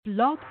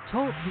Blog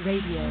Talk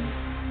Radio.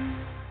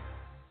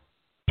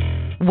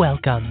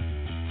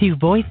 Welcome to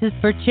Voices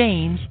for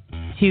Change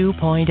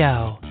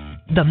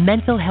 2.0, the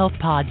mental health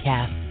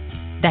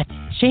podcast that's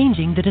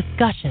changing the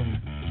discussion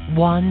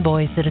one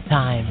voice at a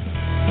time,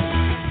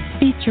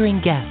 featuring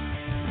guests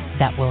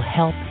that will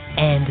help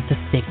end the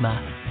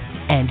stigma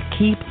and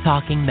keep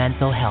talking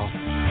mental health.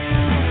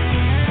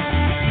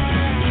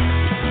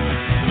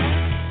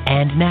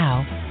 And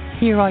now,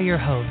 here are your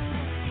hosts,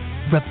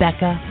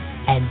 Rebecca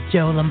and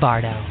Joe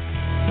Lombardo.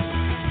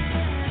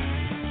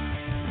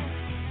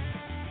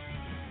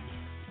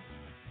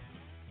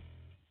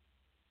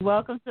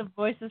 Welcome to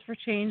Voices for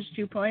Change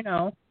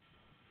 2.0.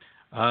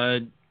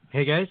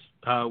 Hey guys,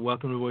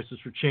 welcome to Voices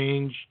for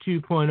Change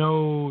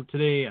 2.0.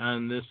 Today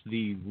on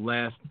the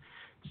last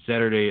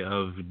Saturday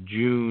of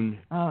June.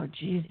 Oh,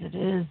 geez, it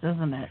is,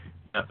 isn't it?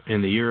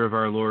 In the year of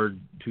our Lord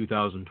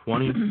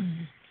 2020.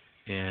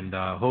 And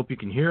hope you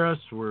can hear us.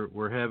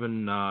 We're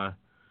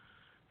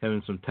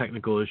having some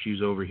technical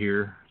issues over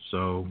here,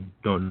 so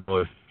don't know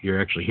if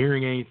you're actually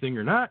hearing anything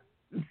or not.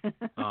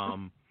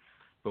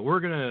 But we're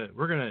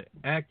gonna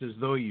act as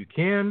though you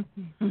can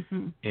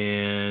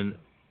and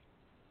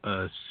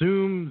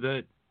assume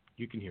that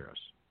you can hear us.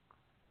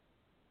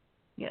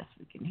 Yes,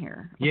 we can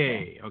hear. Okay.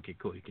 Yay! Okay,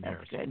 cool. You can hear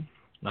us. That's good.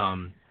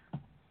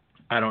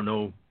 I don't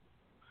know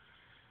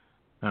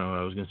what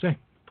I was gonna say.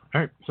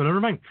 All right, so never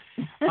mind.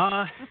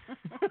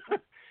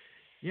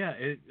 Yeah,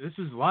 this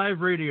is live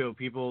radio,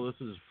 people. This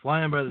is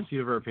flying by the seat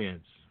of our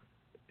pants,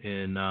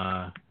 and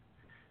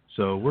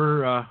so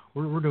we're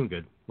doing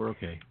good. We're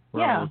okay.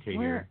 We're all okay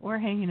here. We're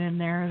hanging in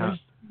there.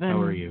 How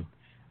are you?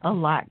 A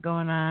lot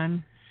going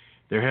on.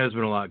 There has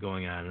been a lot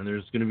going on, and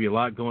there's going to be a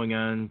lot going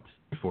on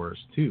for us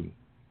too.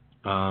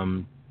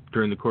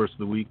 During the course of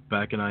the week,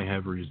 Beck and I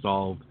have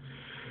resolved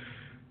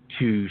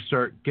to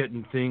start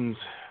getting things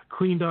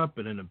cleaned up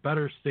and in a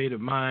better state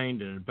of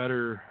mind and a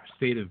better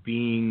state of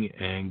being,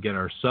 and get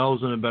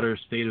ourselves in a better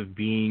state of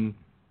being.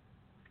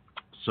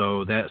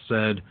 So that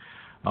said,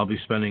 I'll be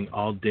spending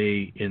all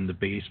day in the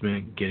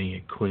basement getting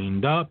it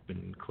cleaned up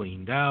and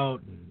cleaned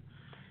out, and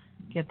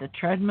get the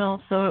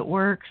treadmill so it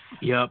works.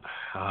 Yep.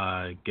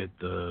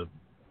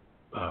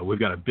 We've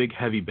got a big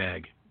heavy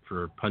bag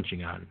for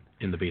punching on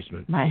in the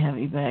basement. My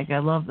heavy bag. I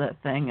love that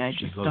thing. I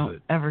just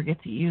don't ever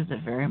get to use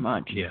it very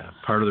much. Yeah.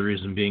 Part of the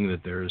reason being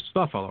that there's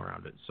stuff all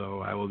around it.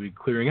 So I will be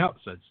clearing out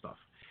said stuff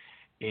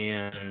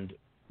and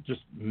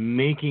just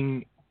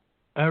making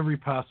every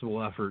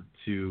possible effort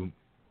to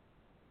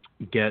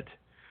get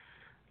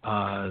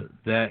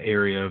that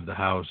area of the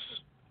house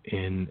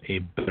in a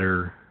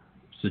better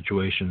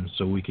situation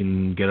so we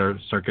can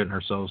start getting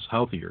ourselves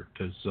healthier.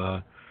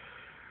 Because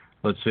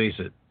let's face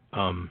it,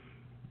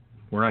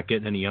 we're not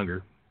getting any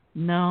younger.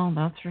 No,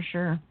 that's for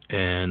sure.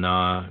 And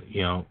I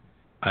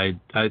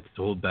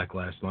told Beck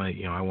last night,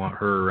 I want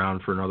her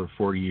around for another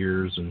 40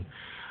 years, and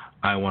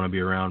I want to be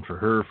around for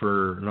her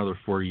for another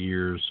 40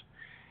 years.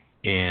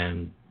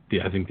 And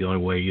I think the only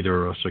way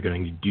either of us are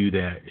going to do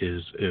that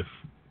is if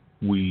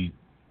we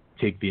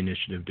take the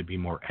initiative to be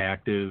more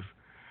active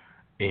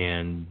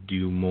and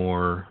do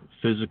more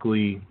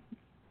physically,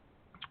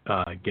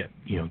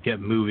 get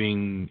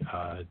moving,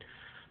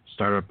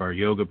 start up our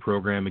yoga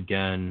program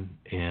again,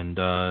 and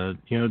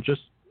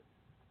just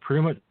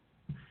pretty much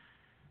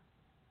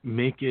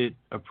make it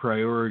a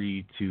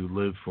priority to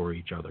live for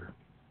each other.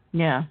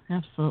 Yeah,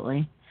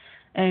 absolutely.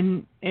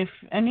 And if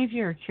any of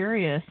you are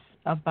curious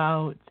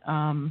about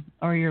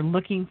or you're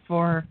looking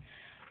for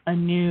a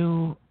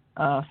new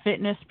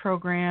fitness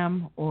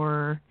program,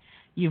 or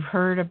you've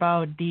heard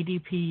about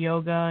DDP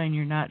yoga and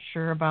you're not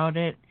sure about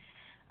it,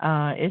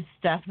 it's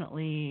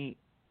definitely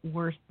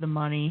worth the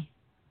money.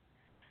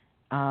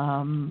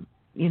 When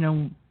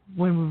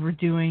we were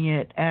doing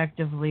it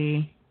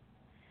actively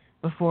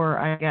before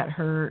I got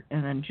hurt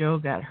and then Joe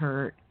got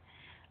hurt,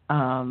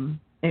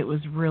 it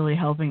was really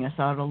helping us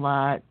out a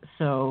lot.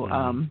 So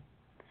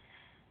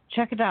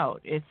check it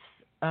out. It's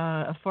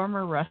a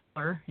former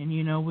wrestler,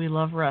 and we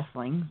love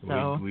wrestling.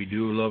 So we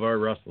do love our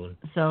wrestling.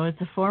 So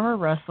it's a former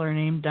wrestler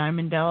named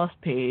Diamond Dallas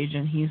Page,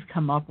 and he's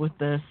come up with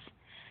this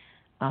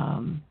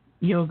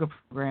yoga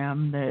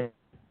program that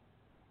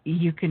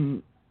you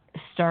can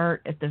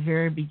start at the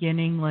very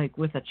beginning, like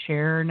with a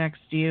chair next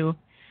to you,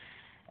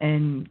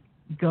 and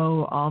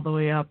go all the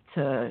way up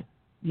to,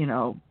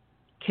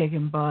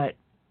 kicking butt.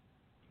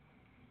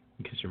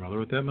 You kiss your mother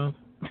with that mouth?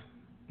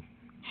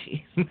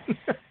 Jeez.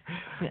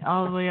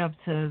 All the way up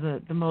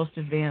to the most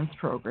advanced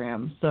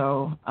program.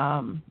 So,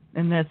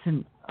 and that's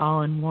an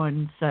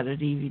all-in-one set of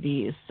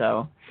DVDs.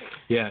 So,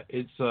 yeah,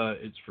 it's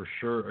for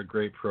sure a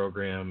great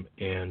program,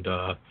 and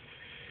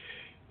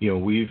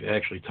we've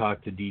actually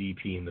talked to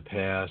DDP in the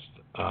past.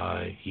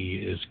 He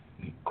is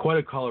quite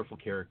a colorful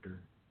character.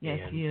 Yes,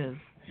 and, he is.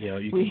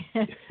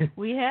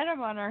 We had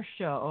him on our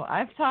show.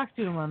 I've talked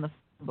to him on the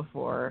phone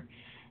before.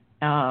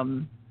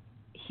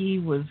 He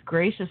was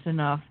gracious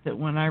enough that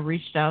when I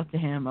reached out to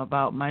him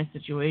about my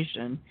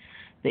situation,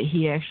 that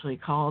he actually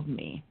called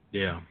me.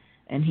 Yeah.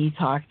 And he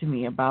talked to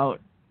me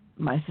about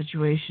my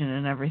situation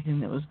and everything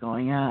that was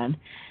going on.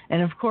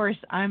 And of course,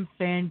 I'm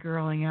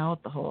fangirling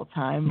out the whole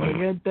time,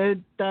 like da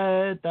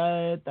da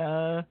da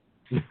da.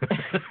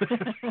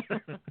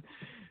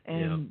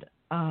 And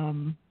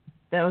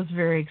that was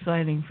very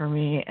exciting for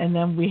me. And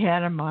then we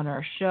had him on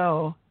our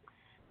show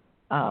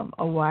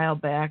a while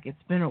back.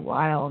 It's been a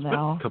while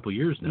now. A couple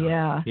years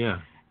now. Yeah.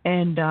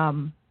 And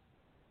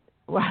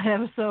well, I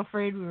was so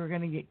afraid we were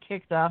going to get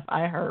kicked off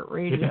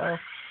iHeartRadio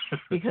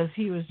because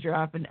he was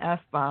dropping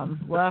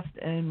F-bombs left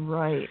and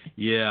right.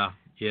 Yeah.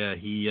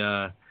 He,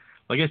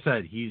 like I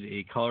said, he's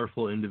a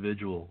colorful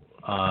individual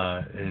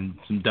and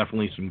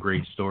definitely some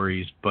great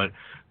stories. But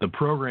the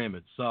program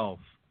itself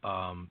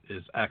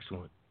is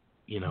excellent.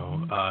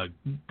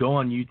 Go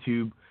on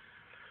YouTube,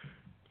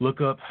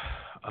 look up,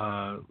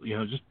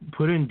 just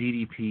put in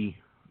DDP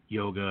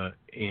yoga,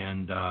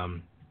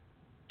 and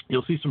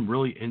you'll see some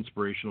really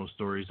inspirational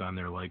stories on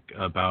there, like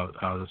about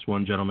this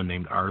one gentleman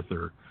named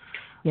Arthur.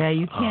 Yeah,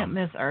 you can't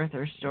miss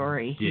Arthur's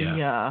story.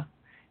 Yeah.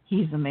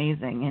 He's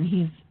amazing,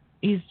 and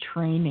he's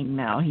training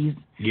now. He's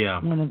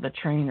one of the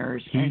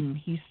trainers, and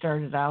he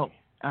started out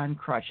on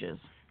crutches.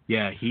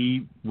 Yeah,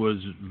 he was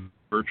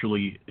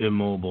virtually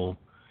immobile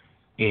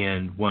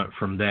and went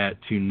from that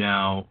to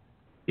now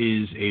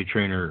is a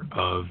trainer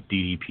of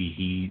DDP.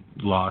 He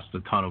lost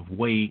a ton of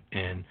weight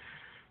and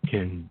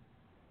can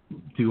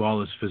do all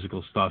this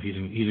physical stuff. He's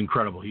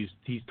incredible. He's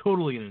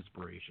totally an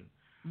inspiration.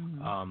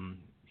 Mm-hmm.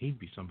 He'd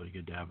be somebody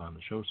good to have on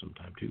the show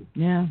sometime too.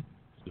 Yeah.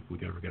 If we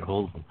could ever get a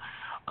hold of him.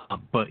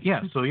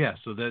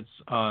 So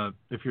that's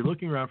if you're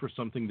looking around for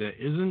something that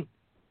isn't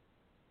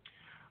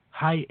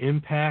high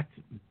impact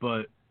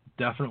but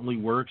definitely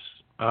works,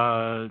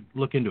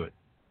 look into it.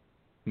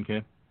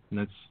 Okay, and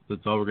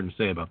that's all we're going to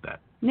say about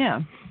that.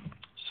 Yeah.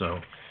 So.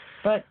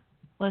 But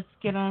let's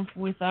get on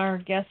with our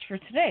guest for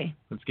today.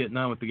 Let's get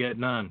on with the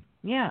getting on.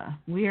 Yeah,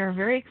 we are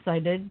very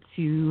excited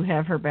to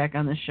have her back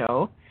on the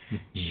show.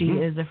 Mm-hmm. She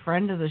is a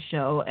friend of the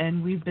show,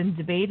 and we've been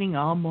debating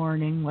all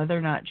morning whether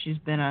or not she's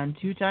been on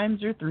 2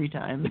 times or 3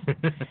 times.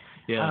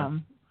 Yeah.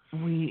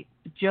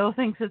 Joe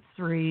thinks it's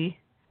 3,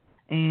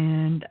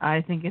 and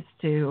I think it's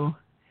 2,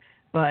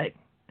 but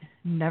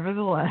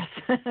nevertheless,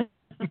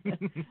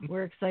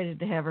 we're excited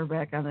to have her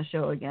back on the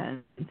show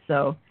again.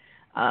 So,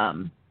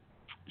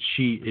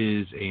 she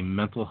is a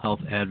mental health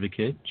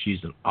advocate.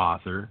 She's an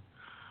author.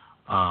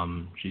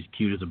 She's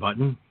cute as a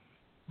button.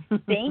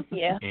 Thank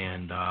you.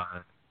 And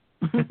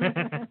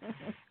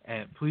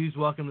please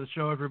welcome to the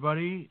show,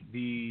 everybody,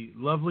 the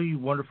lovely,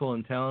 wonderful,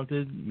 and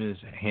talented Ms.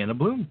 Hannah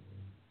Blum.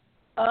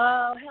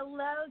 Oh,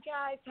 hello,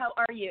 guys. How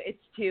are you?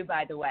 It's 2,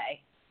 by the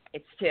way.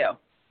 It's 2.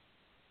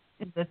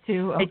 Is it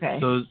 2? Okay.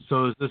 So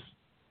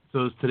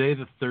is today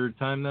the 3rd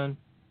time then?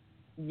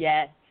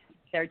 Yes.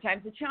 3rd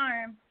time's a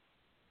charm.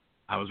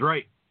 I was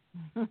right.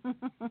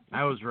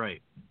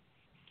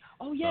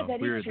 Oh, yeah, that is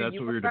true. That's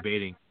what we were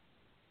debating.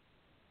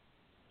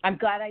 I'm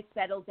glad I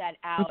settled that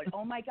out.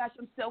 Oh, my gosh,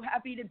 I'm so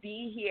happy to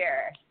be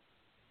here.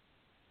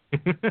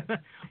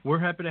 We're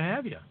happy to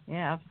have you.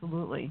 Yeah,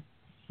 absolutely.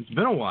 It's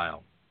been a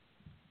while.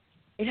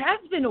 It has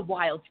been a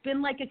while. It's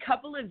been like a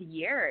couple of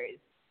years.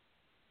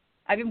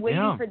 I've been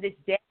waiting for this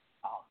day.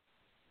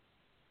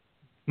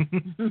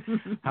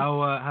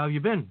 How have you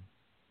been?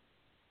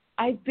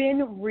 I've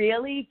been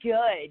really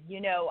good.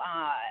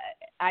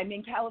 I'm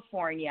in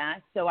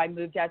California, so I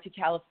moved out to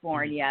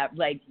California,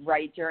 like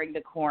right during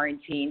the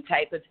quarantine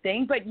type of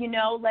thing. But,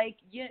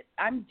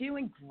 I'm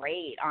doing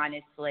great,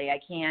 honestly. I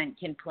can't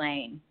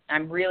complain.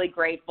 I'm really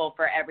grateful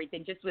for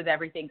everything, just with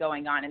everything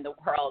going on in the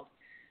world.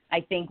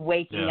 I think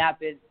waking up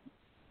is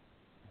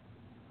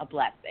a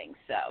blessing,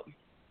 so.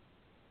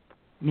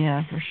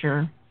 Yeah, for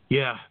sure.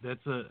 Yeah,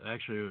 that's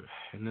actually,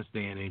 in this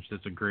day and age,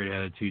 that's a great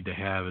attitude to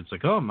have. It's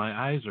like, oh,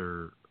 my eyes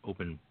are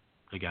open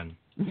again.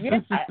 Yeah.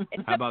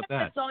 How about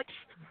that? That's all you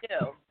can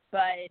do.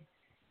 But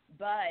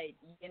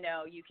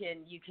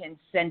you can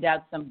send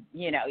out some,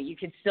 you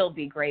can still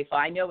be grateful.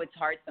 I know it's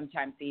hard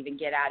sometimes to even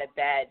get out of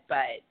bed,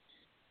 but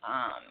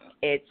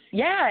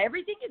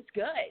everything is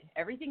good.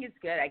 Everything is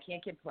good. I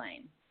can't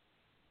complain.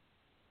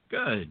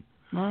 Good.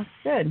 Well,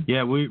 good.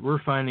 Yeah,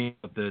 we're finding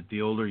out that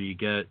the older you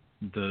get,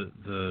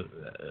 the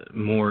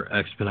more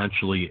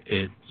exponentially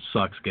it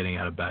sucks getting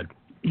out of bed.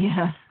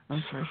 Yeah,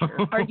 that's for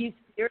sure. Are you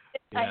serious?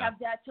 Yeah. I have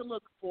that to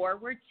look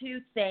forward to.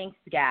 Thanks,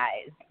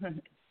 guys.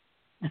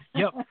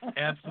 Yep,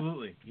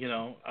 absolutely.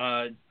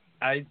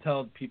 I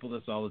tell people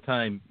this all the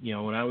time.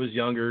 When I was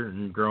younger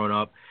and growing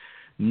up,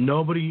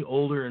 nobody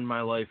older in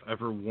my life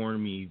ever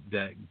warned me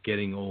that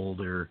getting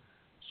older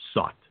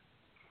sucked.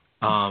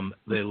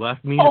 They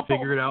left me to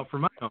figure it out for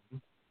my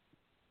own.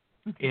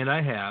 And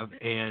I have,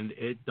 and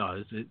it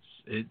does.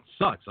 It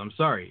sucks. I'm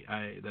sorry.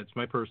 That's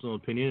my personal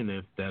opinion, and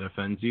if that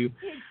offends you,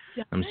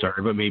 I'm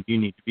sorry, but maybe you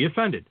need to be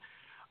offended.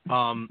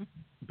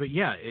 But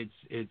yeah,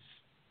 it's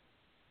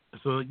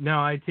so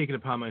now I take it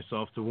upon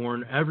myself to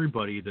warn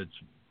everybody that's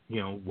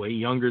way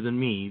younger than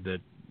me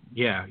that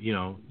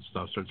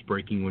stuff starts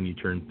breaking when you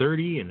turn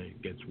 30, and it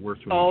gets worse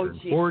when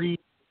you turn 40.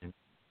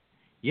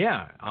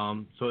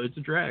 And so it's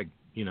a drag.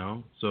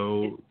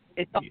 So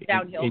it's all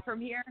downhill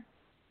from here.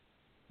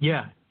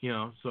 Yeah,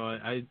 so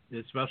I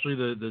especially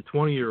the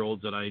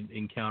 20-year-olds that I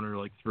encounter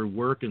like through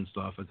work and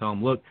stuff, I tell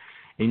them, look,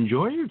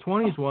 enjoy your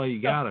 20s while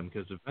you got them,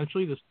 because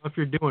eventually the stuff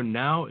you're doing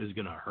now is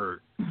gonna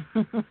hurt.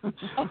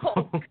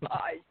 Oh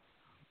God.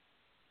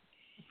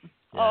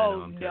 Yeah,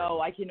 oh no,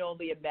 I can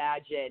only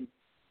imagine.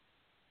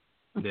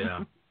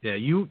 Yeah.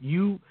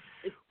 You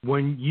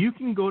when you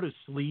can go to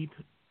sleep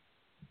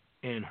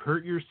and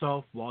hurt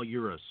yourself while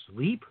you're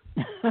asleep.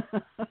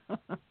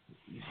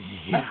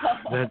 Yeah,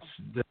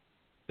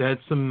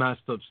 that's some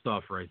messed up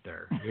stuff right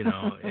there,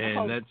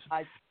 and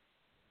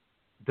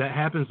that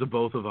happens to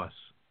both of us.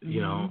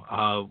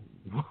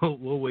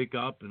 We'll wake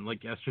up, and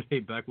like yesterday,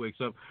 Beck wakes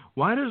up.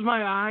 Why does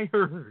my eye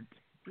hurt?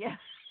 Yeah,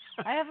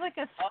 I have like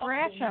a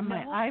scratch on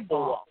my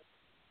eyeball.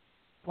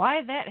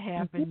 Why that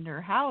happened or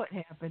how it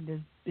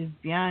happened is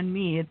beyond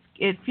me.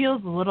 It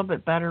feels a little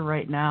bit better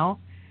right now,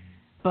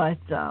 but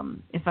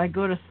if I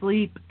go to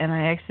sleep and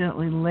I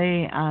accidentally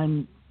lay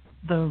on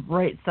the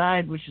right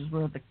side, which is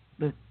where the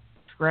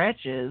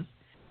scratch is,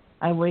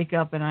 I wake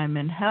up and I'm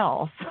in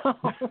hell. So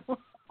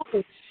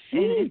and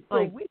it's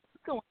like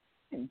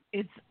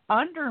it's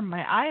under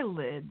my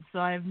eyelid, so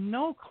I have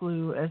no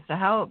clue as to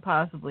how it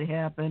possibly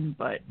happened.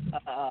 But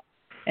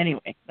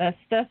anyway,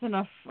 that's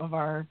enough of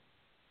our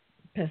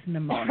pissing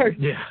and moaning.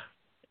 Yeah.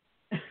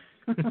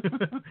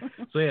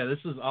 So yeah, this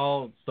is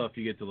all stuff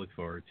you get to look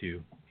forward to,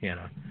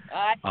 Hannah.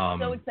 I'm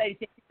so excited.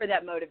 Thank you for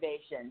that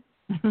motivation.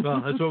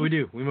 Well, that's what we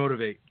do. We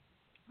motivate.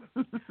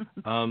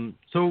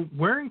 So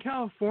where in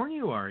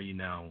California are you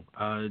now?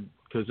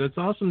 Because that's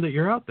awesome that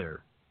you're out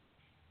there.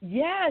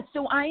 Yeah,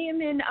 so I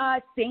am in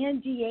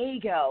San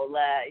Diego.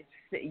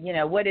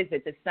 What is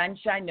it? The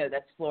sunshine? No,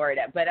 that's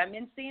Florida. But I'm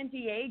in San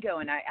Diego,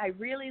 and I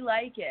really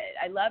like it.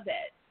 I love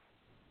it.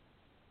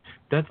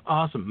 That's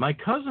awesome. My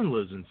cousin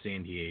lives in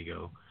San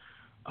Diego.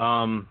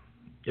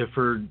 If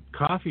her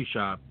coffee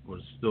shop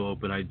was still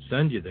open, I'd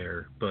send you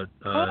there. But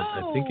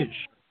I think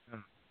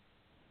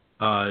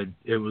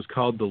it was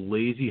called the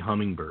Lazy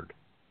Hummingbird.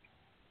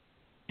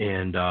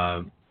 And,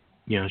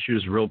 she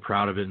was real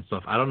proud of it and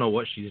stuff. I don't know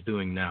what she's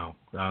doing now.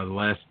 The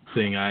last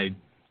thing I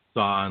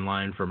saw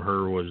online from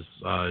her was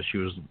she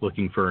was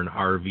looking for an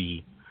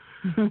RV.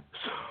 So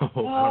I don't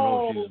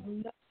know if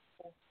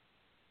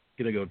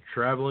she's going to go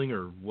traveling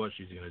or what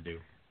she's going to do.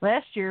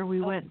 Last year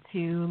we went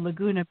to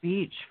Laguna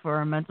Beach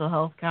for a mental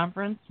health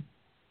conference.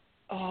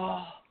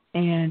 Oh.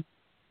 And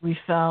we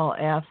fell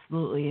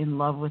absolutely in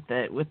love with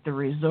it, with the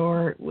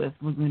resort, with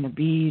Laguna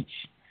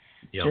Beach.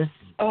 Yep.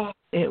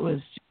 It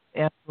was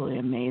absolutely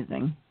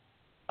amazing.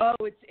 Oh,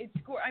 it's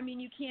cool. I mean,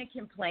 you can't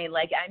complain.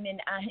 Like I'm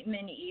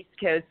an East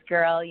Coast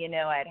girl,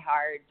 at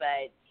heart,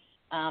 but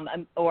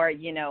or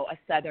a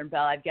Southern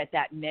belle. I've got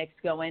that mix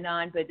going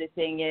on. But the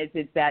thing is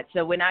that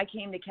so when I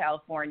came to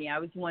California, I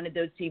was one of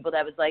those people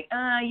that was like,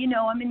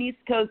 I'm an East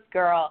Coast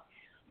girl,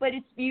 but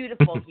it's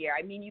beautiful here.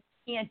 I mean, you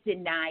can't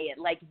deny it.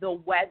 Like the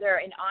weather,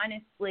 and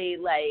honestly,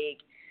 like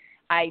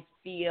I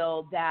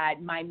feel that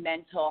my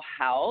mental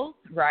health,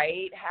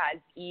 right,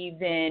 has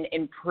even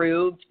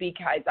improved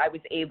because I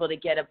was able to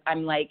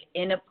I'm like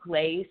in a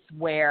place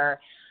where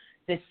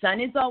the sun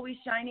is always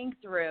shining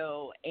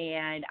through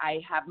and I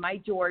have my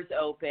doors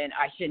open.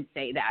 I shouldn't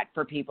say that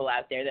for people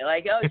out there. They're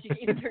like, oh, she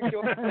keeps her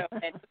doors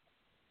open.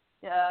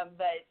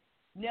 But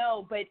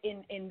no, but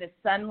in the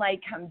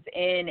sunlight comes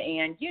in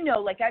and,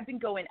 like I've been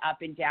going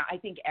up and down. I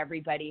think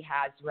everybody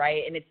has,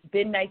 right? And it's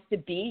been nice to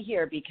be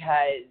here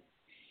because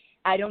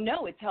I don't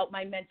know. It's helped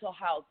my mental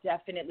health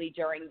definitely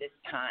during this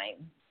time.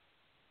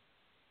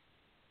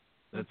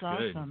 That's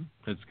awesome.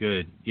 Good. That's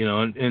good.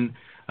 And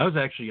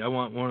I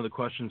want one of the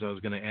questions I was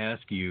going to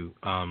ask you.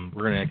 We're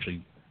going to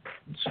actually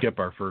skip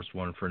our first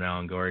one for now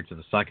and go right to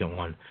the second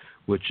one,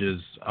 which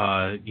is,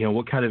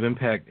 what kind of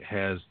impact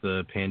has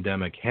the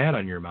pandemic had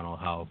on your mental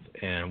health,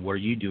 and what are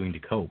you doing to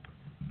cope?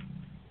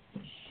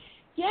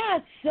 Yeah.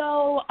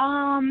 So,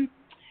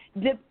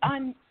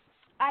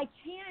 I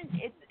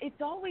can't,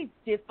 it's always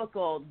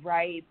difficult,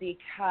 right,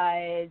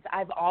 because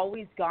I've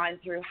always gone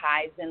through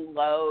highs and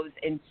lows,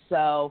 and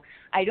so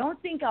I don't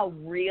think I'll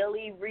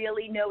really,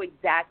 really know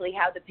exactly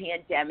how the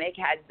pandemic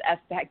has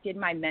affected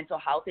my mental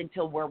health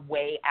until we're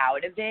way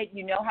out of it.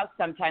 You know how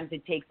sometimes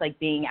it takes, like,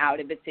 being out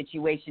of a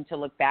situation to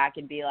look back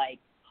and be like,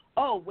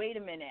 oh, wait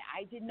a minute,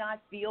 I did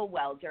not feel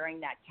well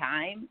during that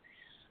time.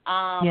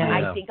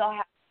 I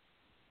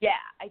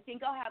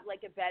think I'll have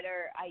like a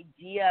better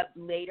idea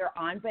later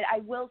on. But I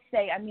will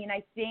say, I mean,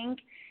 I think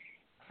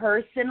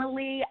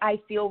personally I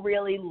feel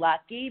really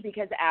lucky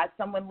because as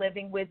someone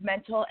living with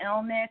mental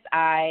illness,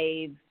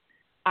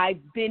 I've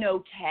been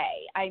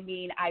okay. I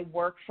mean, I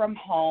work from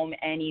home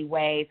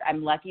anyways.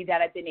 I'm lucky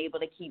that I've been able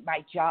to keep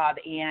my job.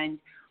 And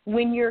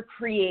when you're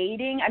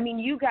creating, I mean,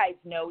 you guys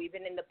know,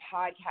 even in the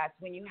podcast,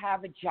 when you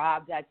have a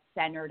job that's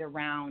centered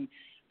around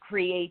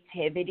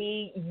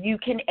creativity, you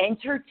can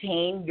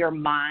entertain your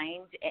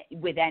mind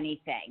with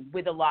anything,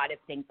 with a lot of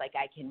things. Like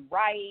I can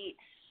write,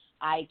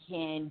 I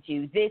can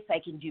do this, I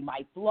can do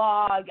my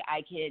blog,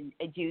 I can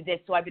do this.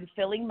 So I've been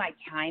filling my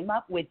time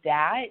up with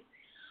that.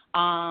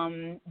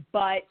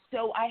 But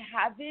so I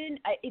haven't,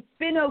 it's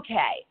been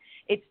okay.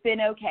 it's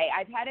been okay.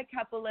 I've had a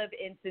couple of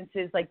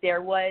instances, like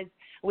there was,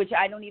 which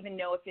I don't even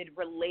know if it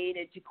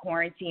related to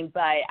quarantine,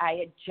 but I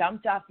had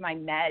jumped off my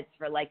meds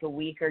for like a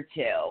week or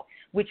two,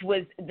 which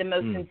was the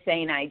most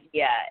insane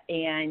idea.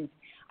 And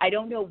I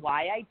don't know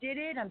why I did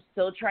it. I'm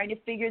still trying to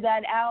figure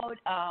that out,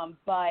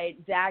 but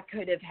that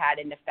could have had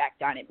an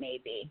effect on it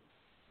maybe.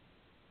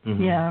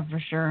 Mm-hmm. Yeah, for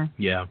sure.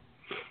 Yeah.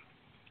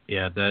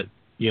 Yeah, that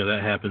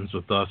happens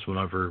with us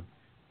whenever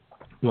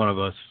one of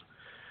us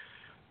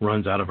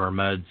runs out of our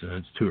meds and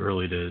it's too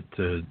early to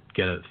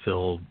get it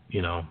filled.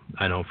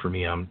 I know for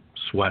me, I'm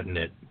sweating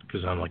it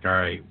because I'm like, all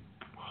right,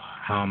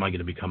 how am I going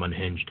to become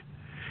unhinged?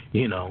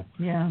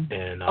 Yeah.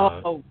 And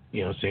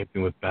same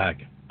thing with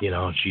Beck.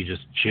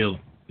 She'll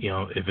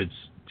if it's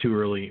too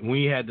early.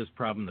 We had this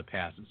problem in the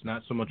past. It's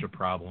not so much a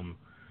problem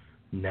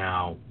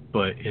now,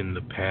 but in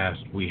the past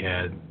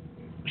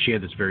she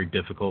had this very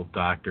difficult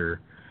doctor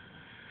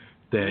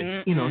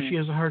that she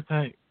has a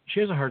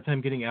hard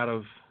time getting out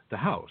of the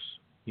house.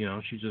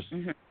 She just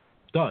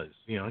does.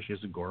 She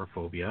has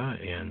agoraphobia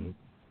and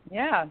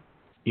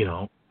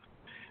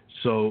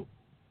so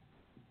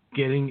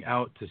getting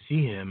out to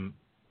see him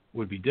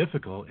would be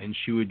difficult, and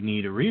she would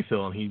need a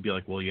refill, and he'd be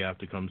like, well, you have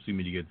to come see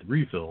me to get the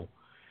refill.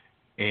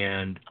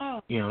 And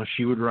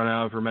she would run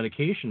out of her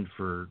medication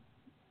for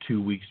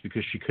 2 weeks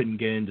because she couldn't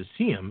get in to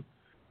see him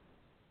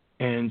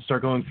and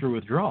start going through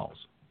withdrawals,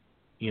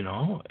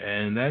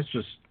 and that's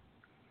just,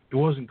 it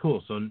wasn't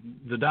cool. So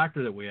the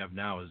doctor that we have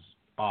now is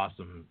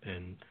awesome,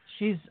 and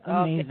she's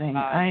amazing.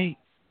 I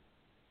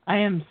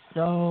am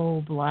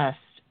so blessed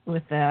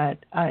with that.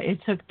 It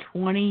took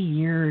 20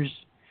 years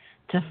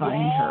to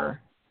find her.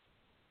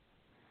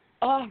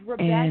 Oh,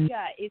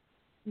 Rebecca, it's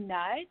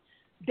nuts.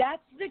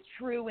 That's the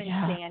true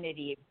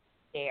insanity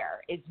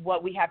there, is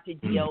what we have to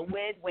deal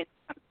with when it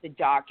comes to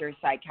doctors,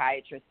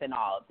 psychiatrists, and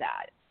all of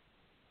that.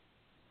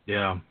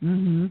 Yeah.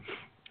 Mm-hmm.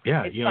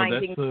 Yeah,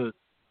 that's the...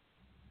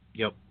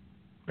 Yep.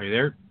 Are you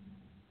there?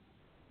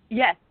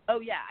 Yes. Oh,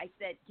 yeah. I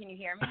said, can you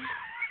hear me?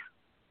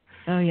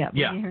 Oh, yeah.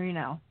 We can hear you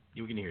now.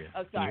 We can hear you.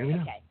 Oh, sorry.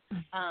 Okay.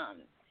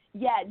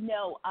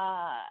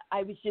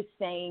 I was just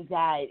saying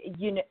that,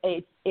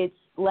 it's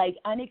like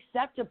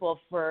unacceptable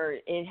for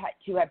it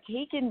to have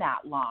taken that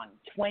long,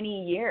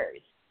 20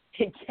 years,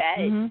 to get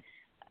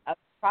a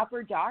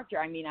proper doctor.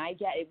 I mean, I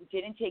get it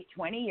didn't take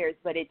 20 years,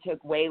 but it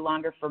took way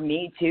longer for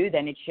me too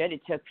than it should.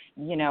 It took,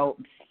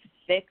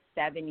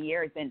 6-7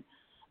 years. And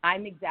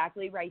I'm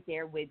exactly right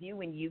there with you.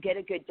 When you get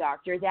a good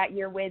doctor that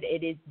you're with,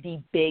 it is the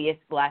biggest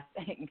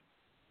blessing.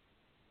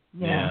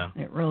 Yeah,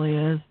 it really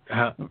is.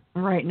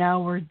 Right now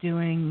we're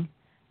doing,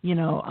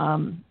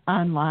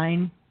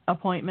 online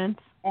appointments.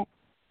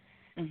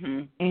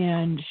 Mm-hmm.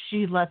 And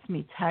she lets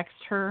me text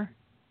her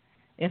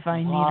if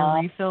I need a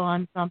refill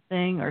on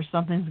something or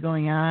something's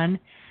going on.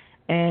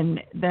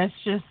 And that's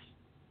just,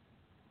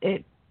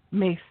 it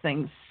makes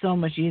things so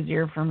much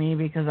easier for me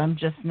because I'm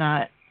just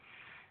not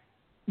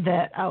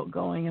that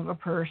outgoing of a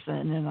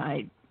person, and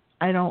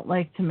I don't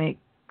like to make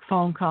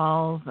phone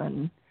calls,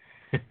 and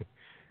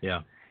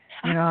yeah.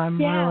 I'm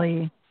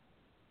really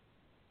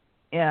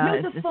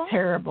it's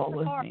terrible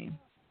with me.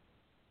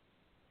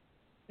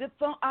 The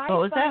phone. I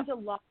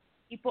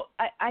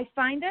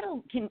find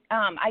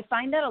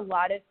that a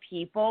lot of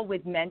people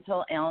with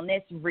mental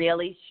illness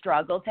really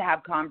struggle to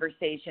have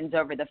conversations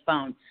over the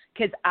phone,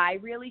 because I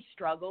really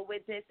struggle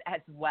with this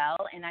as well,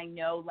 and I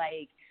know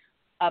like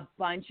a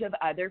bunch of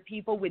other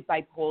people with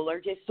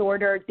bipolar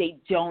disorder, they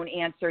don't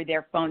answer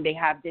their phone. They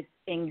have this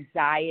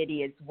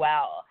anxiety as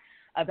well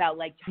about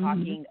like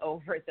talking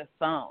over the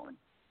phone.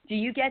 Do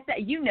you get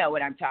that? You know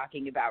what I'm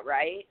talking about,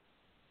 right?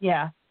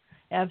 Yeah,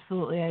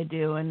 absolutely I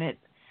do. And it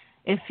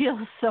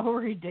feels so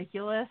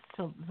ridiculous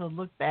to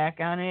look back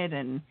on it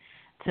and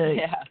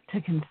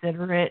to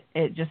consider it.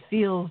 It just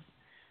feels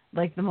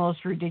like the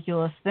most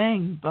ridiculous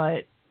thing,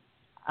 but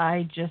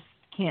I just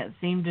can't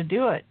seem to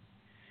do it.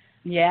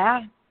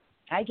 Yeah,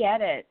 I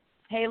get it.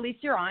 Hey, at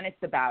least you're honest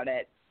about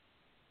it.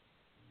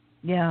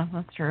 Yeah,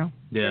 that's true.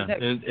 Yeah,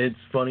 and it's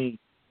funny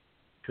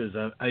because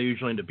I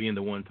usually end up being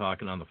the one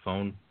talking on the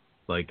phone.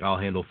 Like, I'll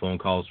handle phone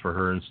calls for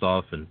her and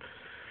stuff, and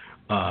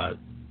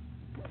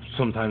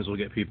sometimes we'll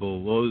get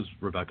people, well, is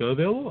Rebecca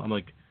available? I'm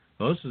like,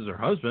 oh, this is her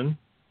husband.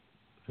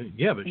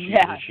 Yeah, but is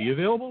she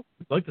available?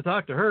 I'd like to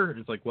talk to her. And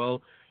it's like,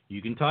 well,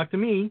 you can talk to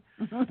me.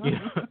 And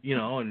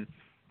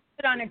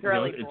put on a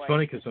girly voice. It's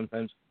funny because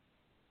sometimes,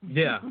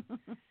 yeah.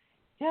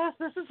 Yes,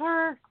 this is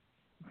her.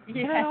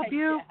 Can I help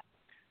you?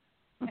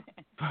 But,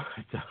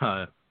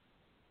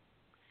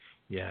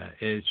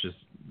 it's just,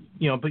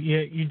 but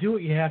you do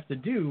what you have to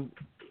do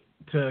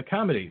to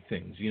accommodate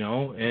things,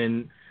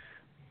 and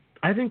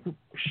I think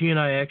she and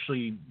I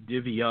actually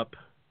divvy up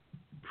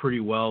pretty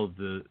well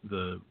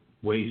the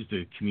ways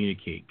to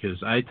communicate,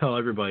 because I tell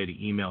everybody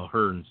to email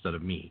her instead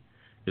of me,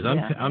 because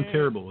I'm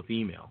terrible with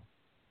email.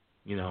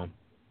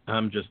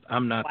 I'm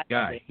not the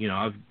guy.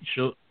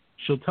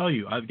 She'll tell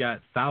you I've got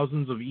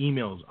thousands of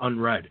emails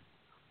unread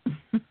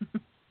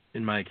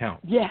in my account.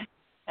 Yeah,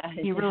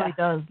 he really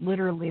does,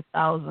 literally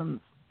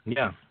thousands.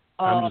 Yeah,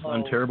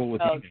 I'm terrible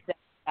with email.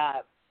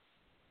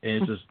 And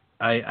it's just,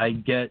 I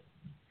get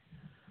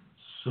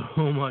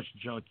so much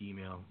junk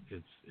email.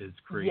 It's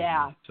crazy.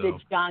 Yeah, so, the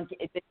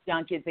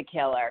junk is a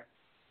killer.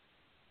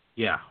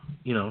 Yeah,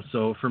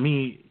 so for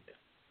me,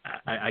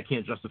 I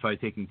can't justify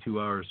taking 2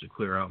 hours to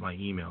clear out my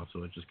email,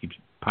 so it just keeps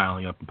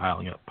piling up and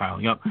piling up,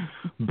 piling up.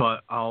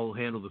 But I'll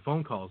handle the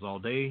phone calls all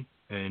day,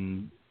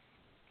 and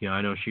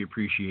I know she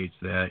appreciates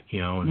that.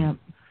 And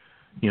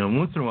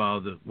once in a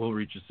while we'll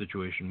reach a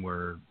situation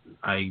where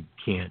I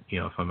can't,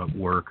 if I'm at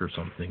work or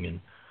something, and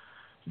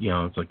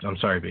it's like, I'm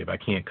sorry, babe, I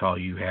can't call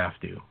you. You have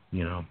to,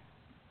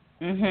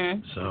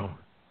 Mhm.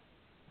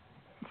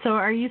 So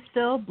are you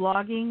still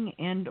blogging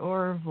and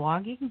or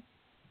vlogging?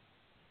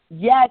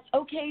 Yes.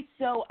 Okay.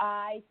 So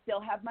I still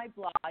have my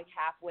blog,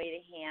 Halfway to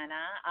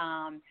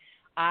Hannah.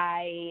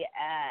 I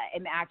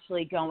am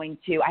actually going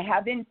to. I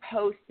haven't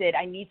posted.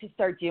 I need to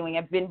start doing.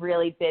 I've been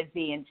really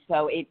busy, and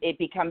so it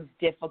becomes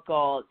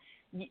difficult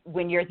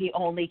when you're the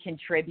only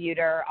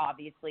contributor.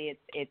 Obviously,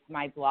 it's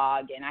my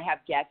blog, and I have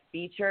guest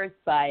features,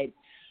 but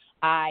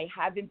I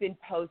haven't been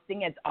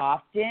posting as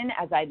often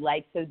as I'd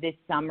like. So this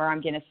summer,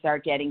 I'm going to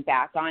start getting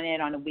back on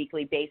it on a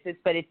weekly basis.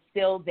 But it's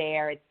still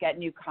there. It's got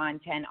new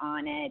content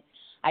on it.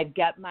 I've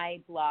got my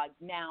blog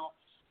now.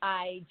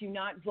 I do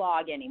not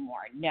vlog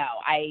anymore. No,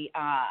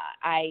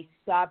 I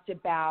stopped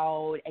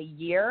about a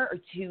year or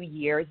 2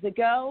 years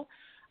ago.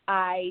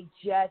 I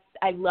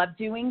love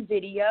doing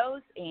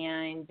videos,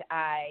 and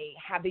I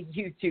have a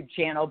YouTube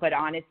channel, but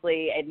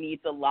honestly, it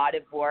needs a lot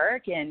of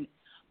work.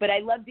 But I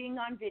love being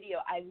on video.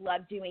 I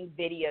love doing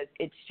videos.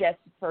 It's just,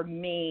 for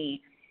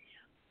me,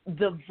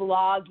 the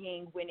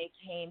vlogging, when it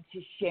came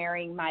to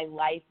sharing my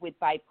life with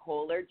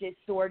bipolar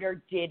disorder,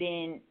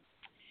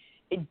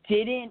 it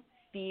didn't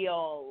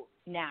feel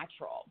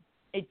natural.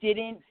 It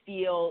didn't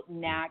feel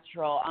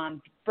natural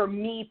for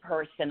me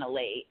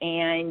personally.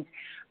 And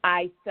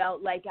I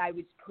felt like I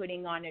was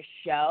putting on a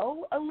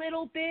show a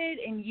little bit,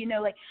 and,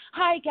 like,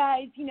 hi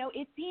guys,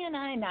 it's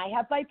Hannah and I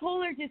have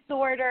bipolar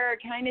disorder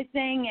kind of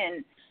thing.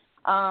 And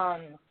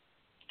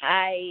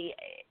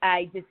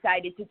I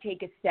decided to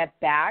take a step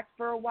back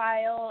for a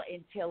while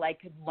until I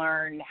could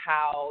learn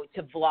how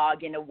to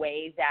vlog in a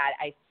way that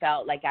I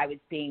felt like I was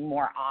being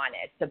more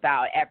honest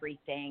about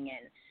everything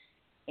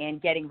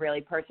and getting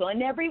really personal.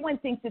 And everyone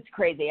thinks it's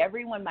crazy.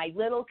 Everyone, my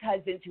little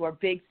cousins who are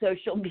big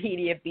social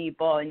media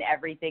people and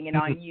everything, and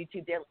on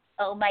YouTube, they're like,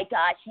 oh my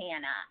gosh,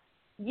 Hannah,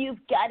 you've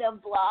got a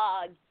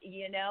vlog,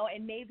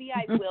 and maybe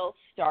I will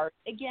start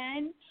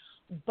again.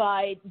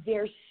 But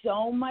there's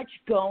so much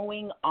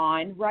going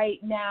on right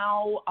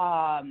now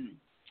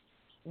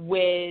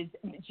with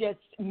just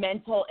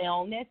mental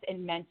illness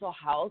and mental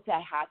health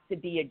that has to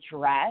be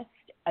addressed,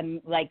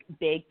 like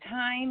big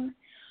time.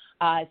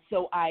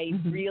 So I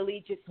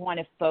really just want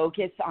to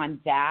focus on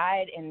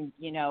that and,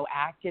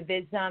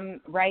 activism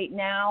right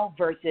now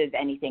versus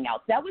anything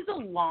else. That was a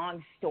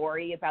long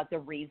story about the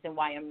reason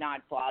why I'm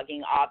not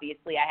vlogging.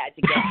 Obviously, I had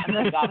to get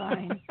something off.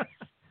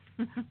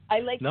 I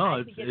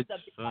had to get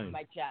something off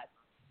my chest.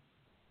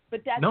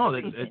 But that's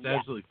it's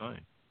absolutely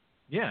fine.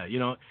 Yeah,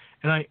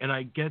 and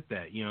I get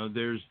that.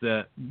 There's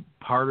that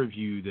part of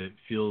you that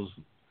feels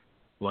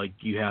like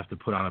you have to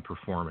put on a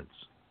performance.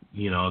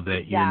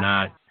 That you're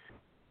not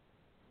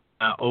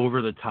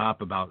over the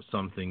top about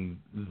something,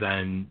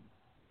 then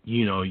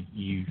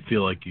you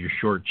feel like you're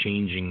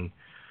shortchanging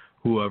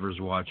whoever's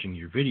watching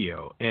your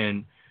video.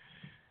 And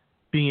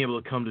being able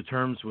to come to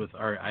terms with,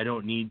 all right, I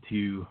don't need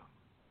to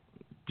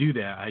do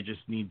that. I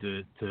just need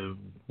to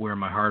wear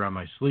my heart on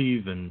my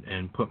sleeve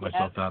and put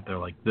myself out there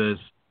like this,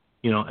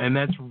 and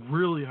that's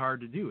really hard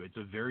to do. It's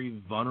a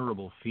very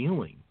vulnerable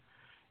feeling.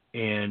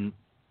 And,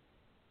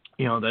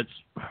 that's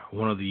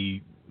one of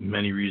the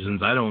many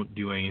reasons I don't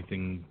do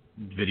anything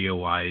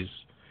video-wise,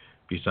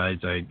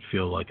 besides I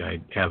feel like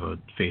I have a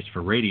face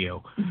for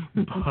radio.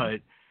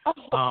 But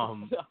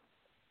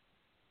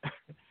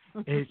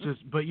it's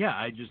just, but yeah,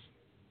 I just,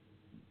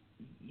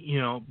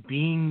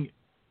 being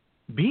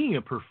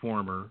a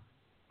performer,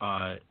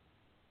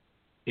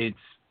 it's,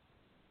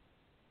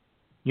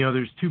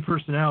 there's two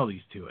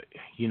personalities to it,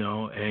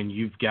 and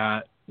you've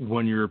got,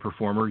 when you're a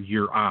performer,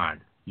 you're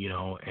on,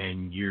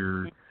 and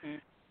you're,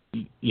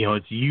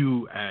 it's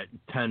you at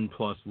 10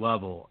 plus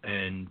level.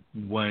 And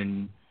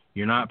when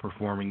you're not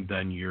performing,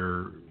 then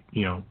you're,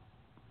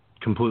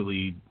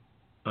 completely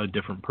a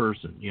different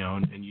person,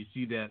 and you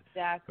see that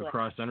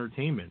across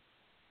entertainment,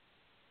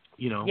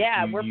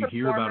 we're you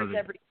hear about it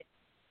every day.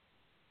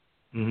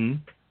 Mm-hmm.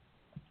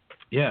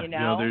 Yeah,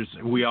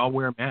 we all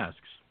wear masks.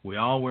 We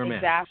all wear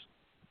masks.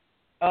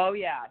 Oh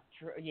yeah,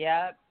 true.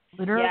 Yeah,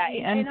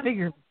 literally and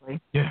figuratively.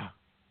 Yeah.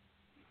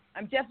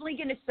 I'm definitely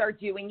going to start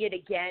doing it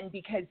again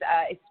because,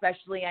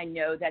 especially, I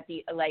know that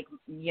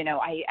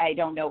I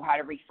don't know how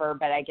to refer,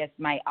 but I guess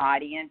my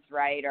audience,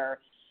 right, or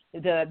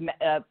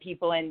the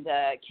people in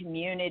the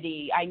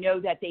community, I know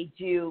that they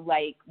do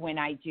like when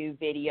I do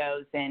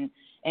videos and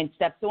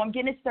stuff. So I'm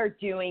going to start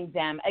doing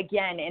them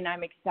again, and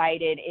I'm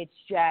excited. It's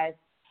just,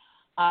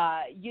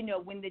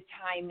 when the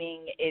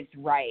timing is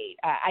right.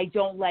 I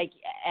don't like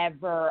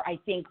ever, I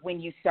think when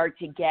you start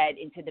to get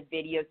into the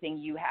video thing,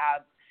 you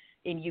have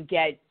and you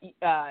get,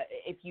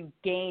 if you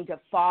gained a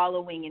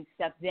following and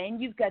stuff, then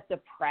you've got the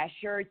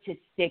pressure to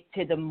stick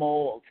to the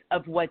mold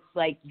of what's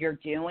like you're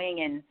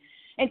doing. And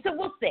so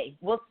we'll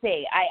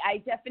see. I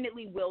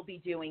definitely will be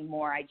doing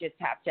more. I just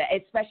have to,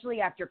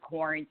 especially after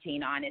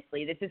quarantine,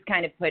 honestly. This has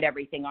kind of put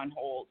everything on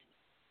hold.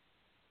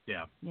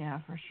 Yeah. Yeah,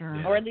 for sure.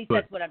 Yeah. Or at least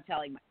that's what I'm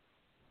telling myself.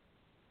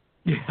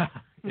 Yeah.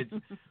 It's,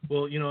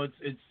 well,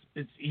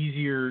 it's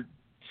easier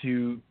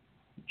to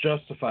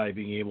justify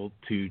being able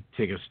to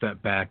take a step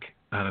back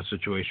on a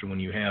situation when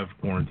you have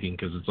quarantine,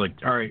 because it's like,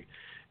 all right,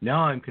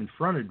 now I'm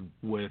confronted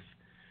with,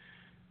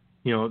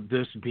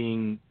 this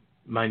being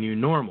my new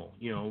normal,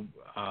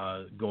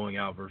 going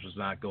out versus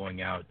not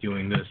going out,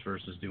 doing this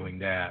versus doing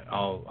that,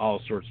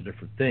 all sorts of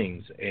different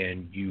things.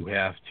 And you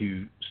have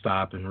to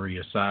stop and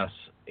reassess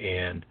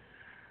and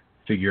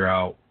figure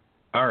out,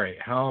 all right,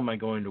 how am I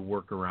going to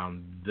work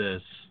around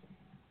this?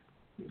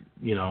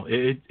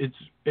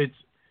 It's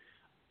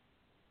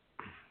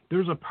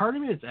there's a part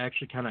of me that's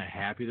actually kind of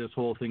happy this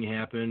whole thing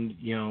happened.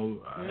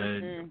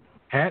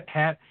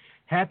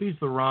 Happy's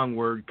the wrong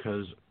word,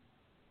 because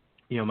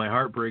my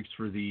heart breaks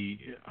for the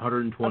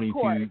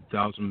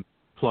 122,000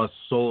 plus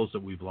souls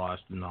that we've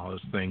lost in all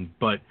this thing.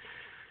 But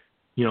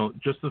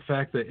just the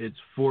fact that it's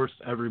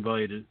forced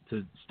everybody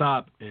to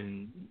stop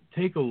and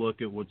take a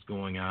look at what's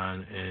going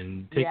on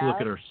and take a look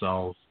at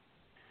ourselves,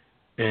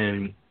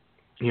 and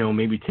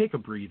maybe take a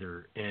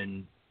breather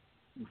and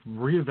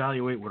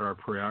reevaluate what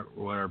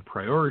our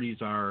priorities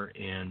are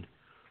and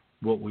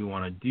what we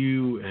want to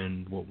do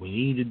and what we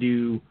need to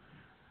do.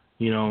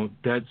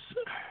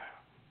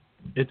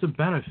 It's a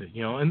benefit,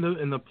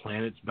 and the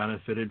planet's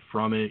benefited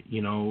from it.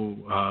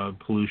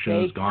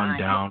 Pollution has gone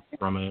down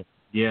from it.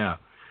 Yeah,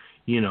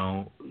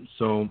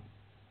 so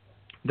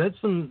that's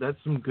some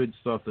good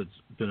stuff that's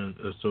been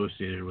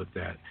associated with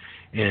that.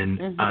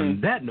 And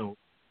on that note,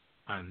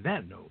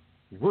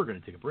 we're going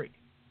to take a break.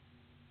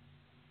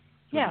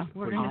 Yeah,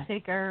 we're going to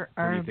take our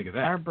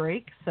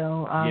break.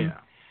 So yeah.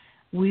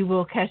 We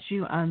will catch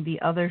you on the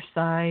other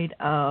side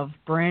of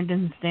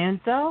Brandon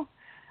Stansel.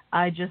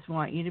 I just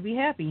want you to be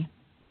happy.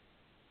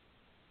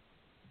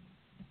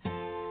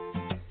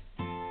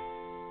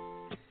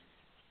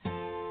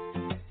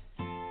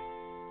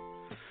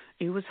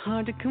 It was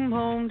hard to come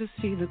home to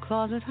see the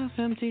closet half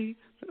empty.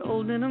 That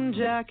old denim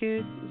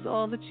jacket was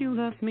all that you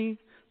left me.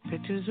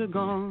 Pictures are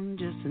gone,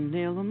 just a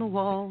nail on the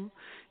wall.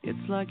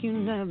 It's like you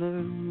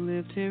never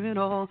lived here at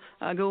all.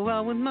 I go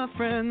out with my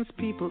friends,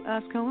 people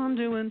ask how I'm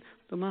doing,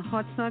 but my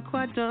heart's not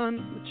quite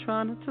done. I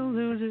try not to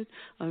lose it.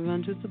 I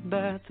run to the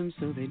bathroom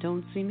so they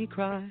don't see me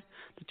cry.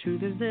 The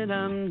truth is that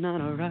I'm not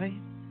alright.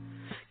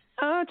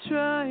 I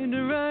tried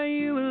to write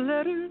you a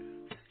letter,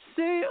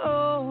 say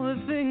all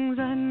the things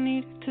I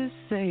needed to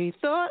say.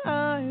 Thought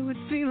I would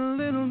feel a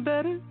little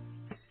better,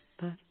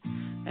 but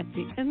at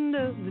the end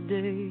of the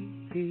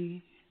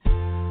day,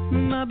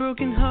 my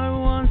broken heart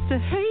wants to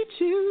hate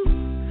you,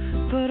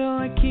 but all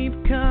I keep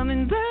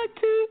coming back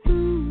to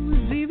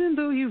is even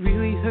though you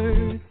really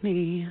hurt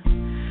me,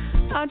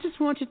 I just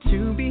want you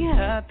to be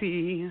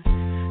happy.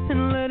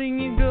 And letting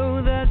you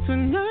go, that's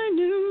when I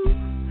knew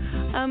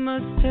I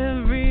must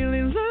have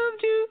really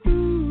loved you,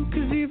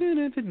 'cause even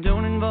if it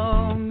don't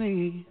involve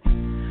me,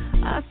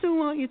 I still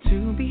want you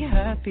to be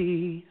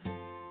happy.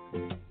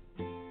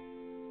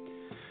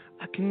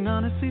 I can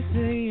honestly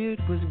say it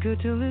was good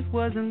till it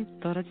wasn't.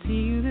 Thought I'd see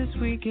you this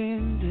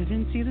weekend,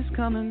 didn't see this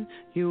coming.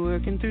 You're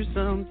working through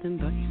something,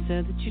 but you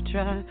said that you'd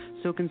try.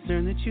 So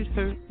concerned that you'd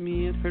hurt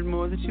me, it hurt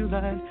more that you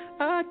lied.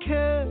 I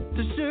kept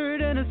a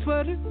shirt and a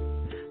sweater,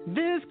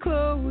 this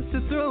close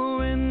to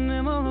throwing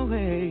them all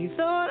away.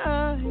 Thought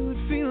I would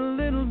feel a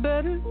little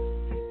better,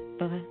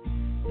 but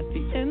at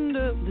the end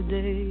of the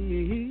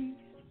day,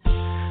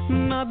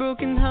 my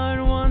broken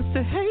heart wants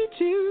to hate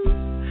you,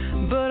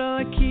 but all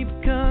I keep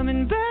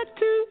coming back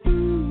to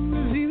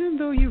is even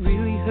though you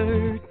really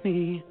hurt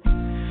me,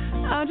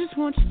 I just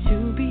want you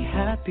to be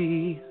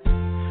happy.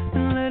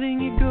 And letting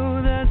you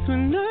go, that's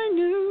when I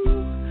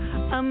knew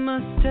I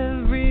must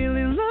have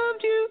really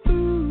loved you,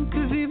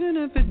 'cause even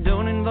if it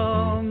don't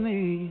involve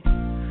me,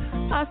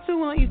 I still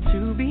want you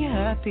to be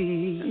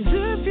happy. And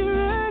if you're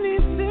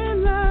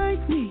anything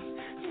like me,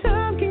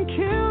 time can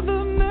kill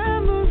the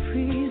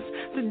memories,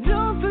 so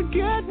don't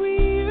forget we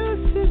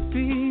used to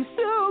be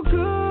so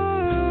good.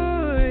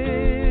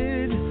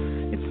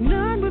 It's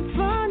not worth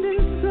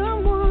finding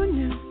someone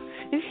new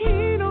if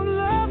he don't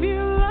love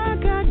you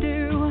like I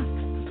do.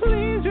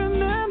 Please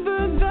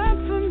remember that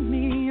for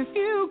me if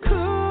you could.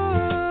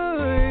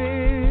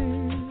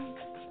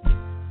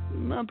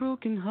 My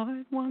broken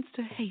heart wants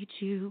to hate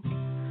you,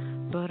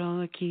 but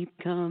all I keep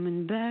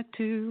coming back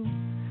to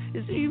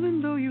is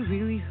even though you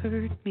really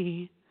hurt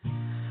me,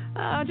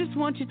 I just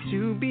want you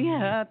to be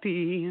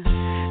happy.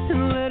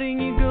 And letting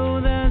you go,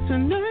 that's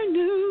when I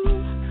knew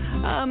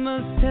I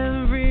must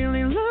have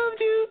really loved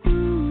you,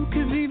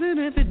 'cause even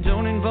if it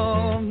don't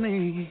involve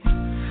me,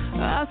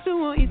 I still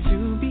want you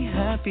to be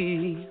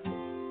happy.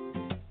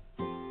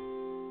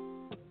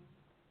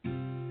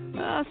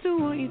 I still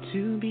want you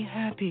to be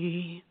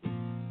happy.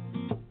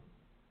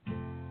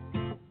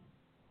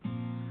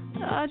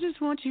 I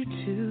just want you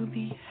to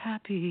be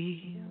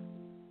happy.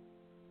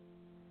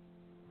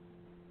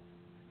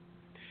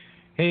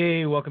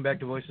 Hey, welcome back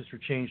to Voices for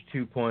Change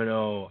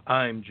 2.0.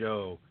 I'm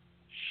Joe.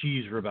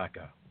 She's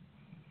Rebecca.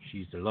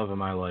 She's the love of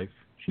my life.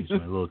 She's my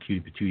little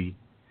cutie patootie.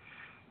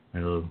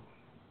 My little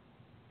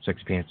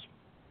sexy pants.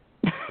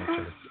 That's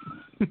her.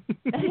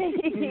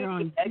 You're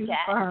on too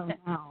far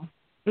now.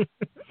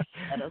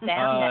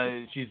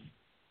 She's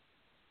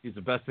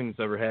the best thing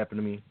that's ever happened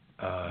to me,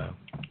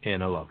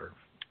 and I love her.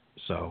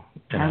 So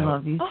I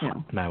love you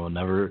too. And I will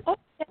never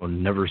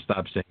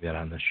stop saying that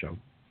on this show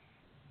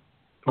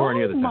or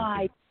any other time.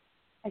 My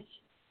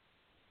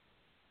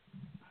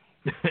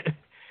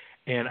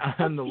And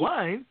on the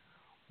line,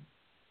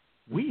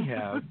 we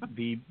have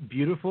the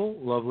beautiful,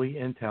 lovely,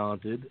 and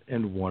talented,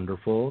 and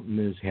wonderful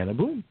Ms. Hannah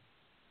Blum.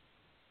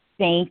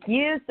 Thank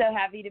you. So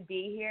happy to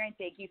be here, and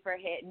thank you for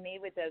hitting me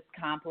with those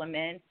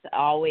compliments.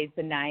 Always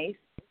nice.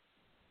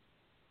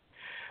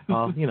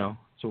 Well,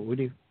 that's what we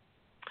do.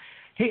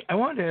 Hey, I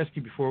wanted to ask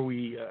you before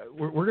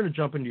we're going to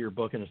jump into your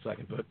book in a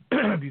second, but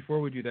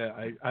before we do that,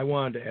 I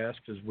wanted to ask,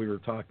 as we were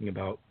talking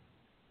about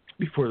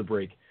before the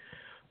break,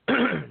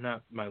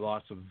 not my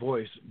loss of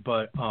voice,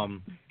 but how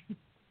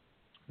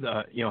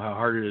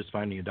hard it is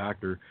finding a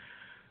doctor.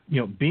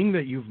 Being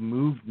that you've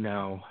moved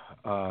now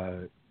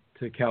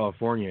to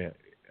California,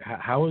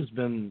 how has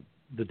been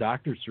the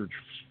doctor search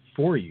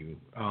for you?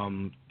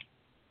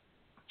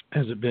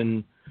 Has it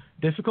been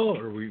difficult,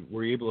 or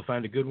were you able to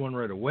find a good one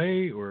right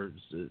away, or is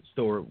it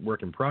still a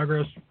work in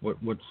progress?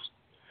 What's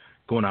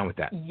going on with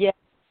that? Yeah.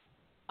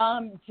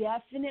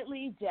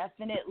 Definitely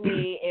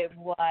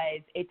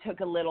it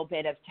took a little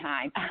bit of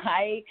time.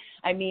 I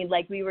mean,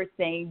 like we were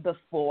saying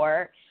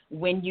before,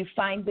 when you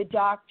find the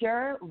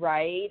doctor,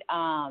 right,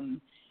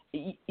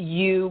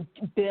 you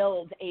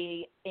build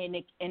an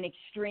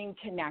extreme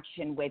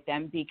connection with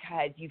them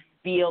because you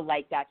feel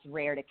like that's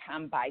rare to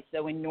come by.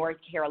 So in North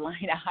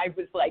Carolina, I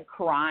was like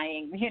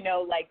crying,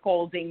 like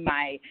holding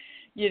my,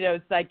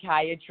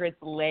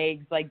 psychiatrist's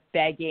legs, like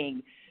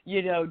begging,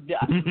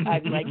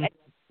 I'm like,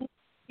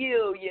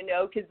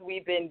 because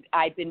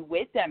I've been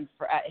with them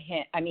for,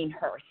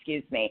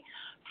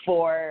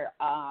 for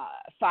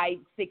 5-6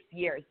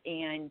 years,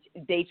 and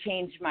they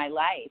changed my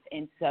life.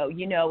 And so,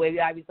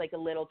 I was like a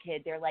little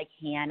kid. They're like,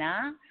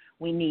 Hannah,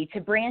 we need to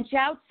branch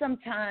out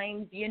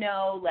sometimes,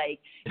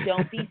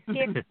 don't be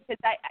scared, because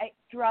I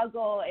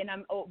struggle, and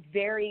I'm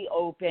very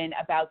open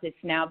about this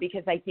now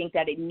because I think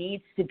that it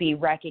needs to be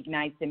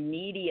recognized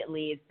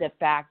immediately, is the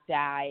fact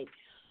that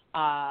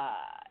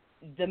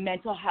the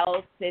mental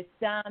health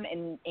system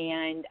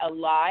and a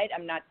lot,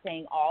 I'm not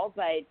saying all,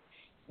 but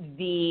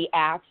the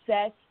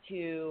access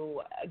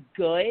to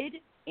good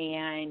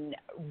and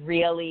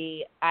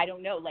really,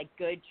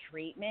 good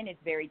treatment is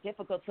very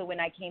difficult. So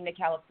when I came to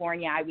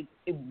California, I was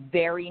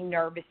very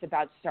nervous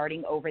about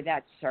starting over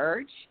that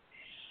search.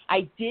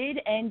 I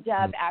did end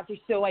up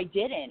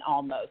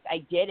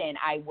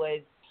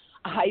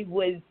I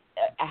was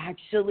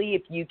actually,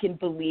 if you can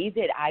believe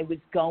it, I was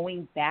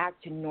going back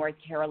to North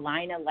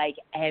Carolina like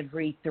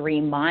every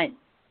 3 months.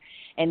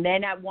 And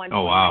then at one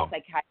point, wow.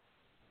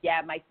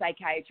 my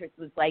psychiatrist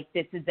was like,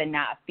 this is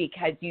enough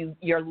because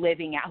you're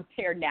living out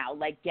there now.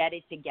 Like, get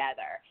it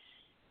together.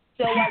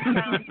 So I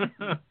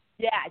found,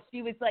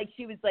 she was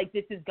like,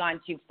 this has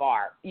gone too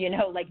far.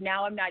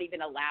 Now I'm not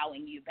even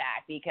allowing you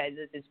back because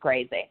this is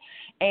crazy.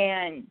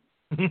 And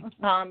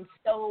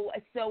so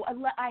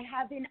I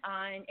have an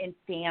aunt and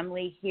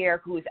family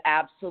here who's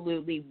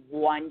absolutely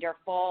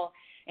wonderful.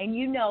 And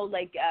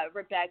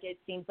Rebecca, it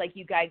seems like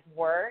you guys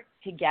work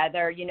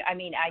together.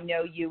 I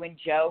know you and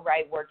Joe,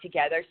 right, work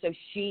together. So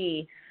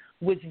she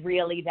was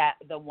really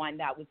the one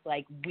that was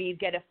like, we've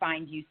got to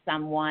find you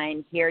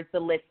someone. Here's the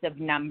list of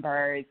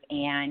numbers.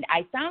 And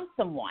I found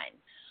someone.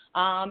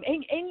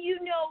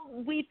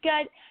 We've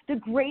got, the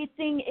great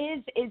thing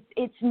is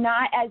it's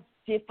not as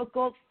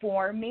difficult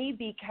for me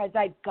because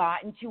I've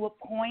gotten to a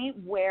point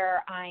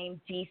where I'm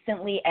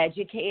decently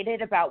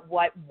educated about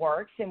what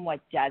works and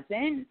what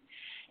doesn't.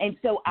 And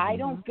so I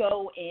don't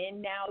go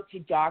in now to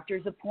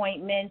doctor's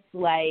appointments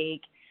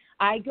like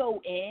I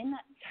go in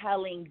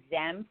telling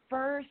them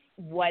first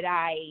what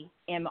I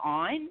am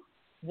on,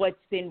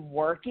 what's been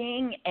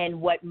working, and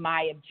what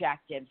my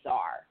objectives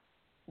are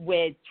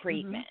with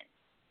treatment.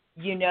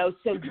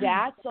 So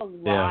that's a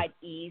lot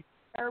easier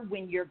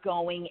when you're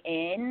going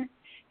in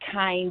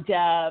kind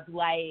of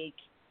like,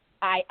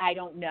 I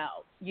don't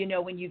know,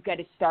 when you've got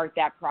to start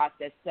that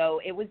process. So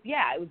it was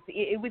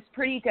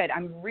pretty good.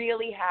 I'm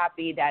really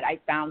happy that I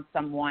found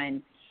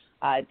someone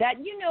that,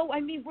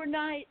 we're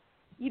not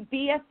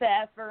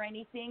BFF or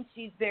anything.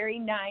 She's very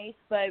nice,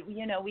 but,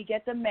 we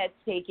get the meds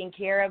taken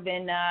care of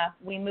and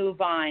we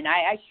move on.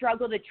 I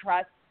struggle to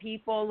trust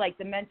people, like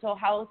the mental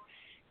health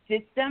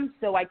system,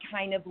 so I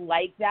kind of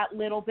like that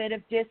little bit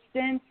of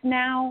distance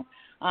now,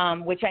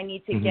 which I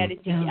need to get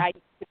it to. I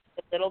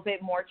a little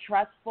bit more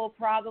trustful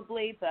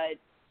probably, but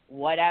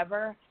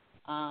whatever.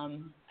 I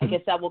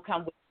guess that will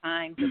come with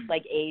time, just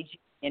like age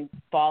and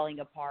falling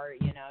apart,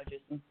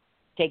 just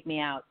take me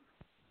out.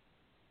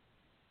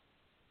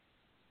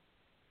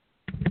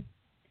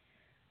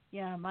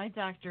 Yeah, my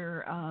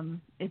doctor,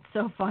 it's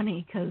so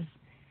funny because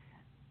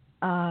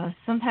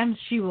sometimes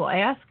she will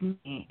ask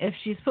me, if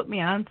she's put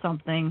me on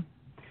something,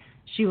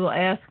 she will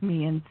ask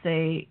me and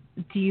say,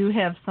 do you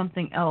have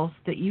something else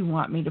that you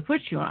want me to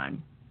put you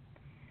on?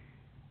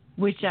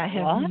 Which I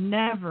have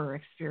never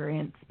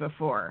experienced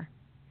before.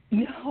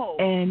 No.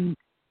 And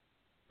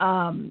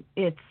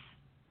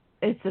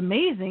it's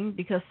amazing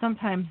because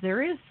sometimes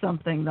there is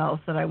something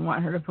else that I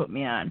want her to put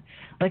me on.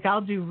 Like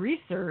I'll do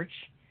research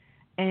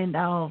and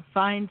I'll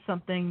find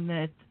something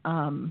that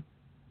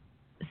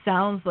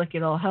sounds like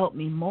it'll help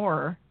me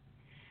more.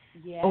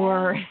 Yeah.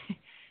 Or,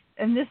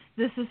 and this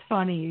is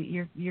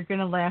funny. You're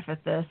gonna laugh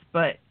at this,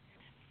 but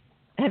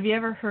have you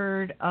ever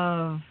heard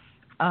of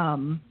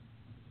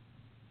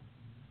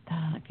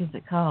what is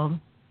it called?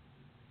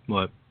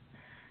 What?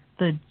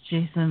 The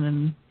Jason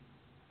and...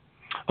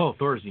 Oh,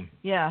 Thorazine.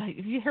 Yeah.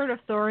 Have you heard of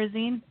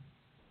Thorazine?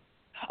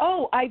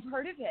 Oh, I've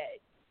heard of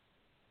it.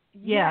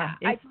 Yeah,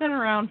 it's been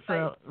around for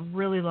a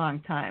really long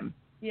time.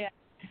 Yeah.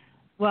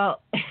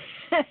 Well,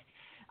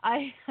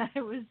 I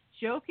was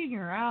joking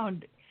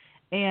around,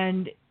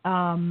 and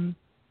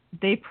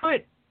they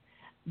put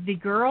the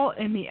girl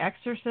in The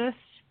Exorcist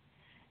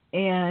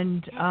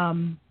and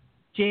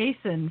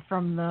Jason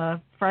from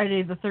the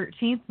Friday the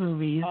 13th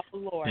movies. Oh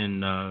Lord.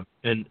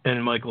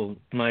 And Michael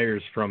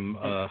Myers from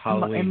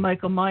Halloween. And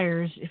Michael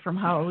Myers from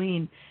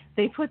Halloween.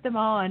 They put them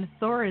all on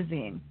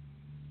Thorazine.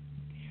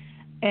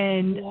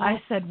 And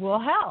I said, well,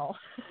 hell,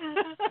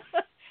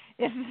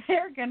 if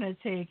they're going to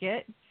take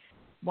it,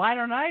 why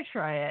don't I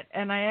try it?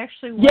 And I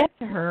actually went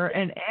to her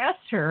and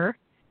asked her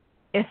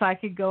if I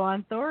could go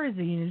on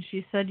Thorazine, and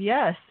she said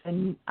yes.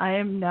 And I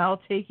am now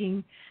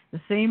taking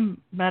the same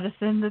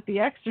medicine that The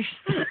Exorcist.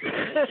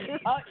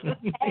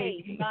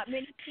 Hey, not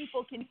many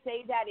people can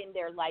say that in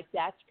their life.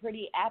 That's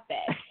pretty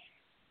epic.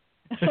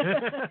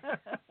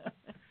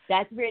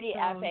 That's pretty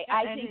epic.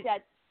 I think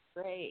that's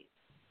great.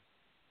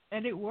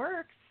 And it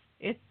works.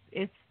 It's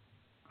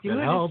doing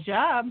its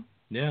job.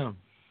 Yeah.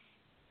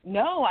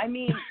 No, I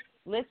mean,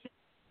 listen,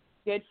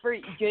 good for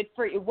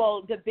you.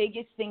 Well, the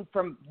biggest thing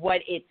from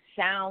what it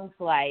sounds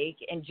like,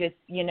 and just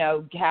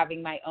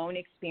having my own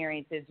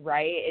experiences,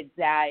 right, is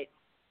that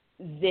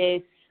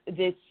this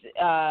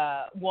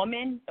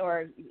woman,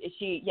 or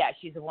she's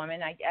a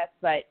woman, I guess,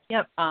 but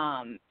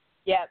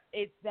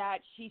it's that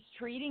she's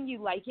treating you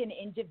like an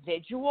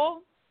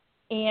individual,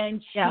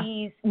 and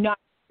she's not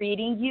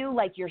treating you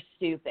like you're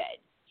stupid.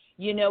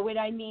 You know what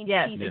I mean?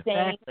 Yes, she's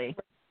exactly. saying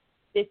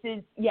this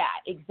is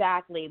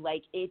exactly.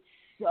 Like, it's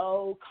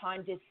so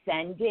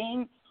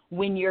condescending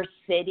when you're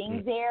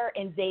sitting there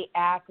and they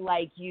act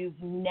like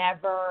you've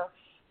never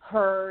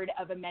heard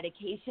of a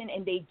medication,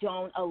 and they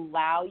don't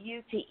allow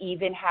you to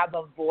even have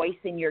a voice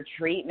in your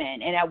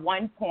treatment. And at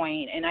one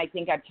point, and I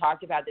think I've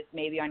talked about this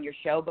maybe on your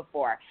show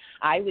before,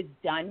 I was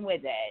done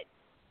with it.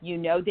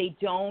 They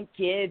don't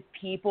give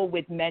people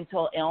with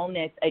mental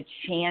illness a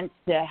chance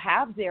to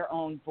have their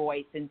own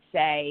voice and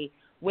say,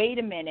 wait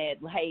a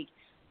minute, like,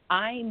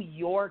 I'm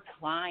your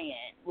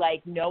client.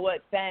 Like, no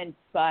offense,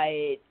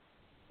 but,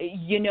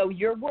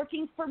 you're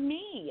working for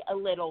me a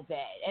little bit.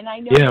 And I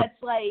know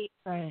that's like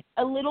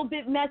a little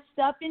bit messed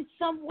up in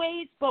some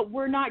ways, but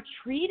we're not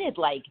treated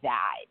like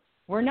that.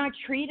 We're not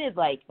treated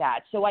like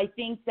that. So I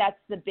think that's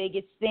the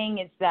biggest thing,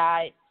 is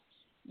that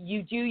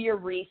you do your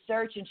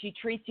research, and she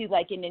treats you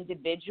like an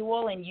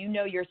individual, and you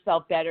know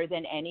yourself better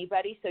than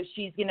anybody. So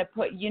she's going to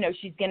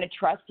she's going to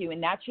trust you,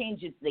 and that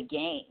changes the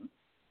game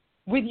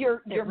with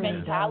your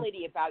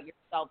mentality about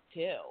yourself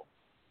too.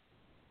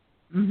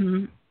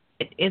 Mhm.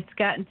 It's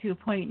gotten to a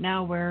point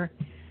now where,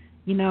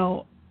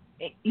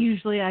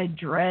 usually I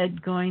dread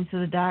going to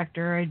the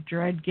doctor. I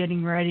dread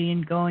getting ready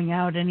and going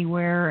out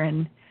anywhere.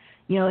 And,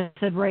 like I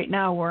said, right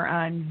now we're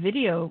on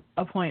video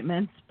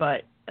appointments,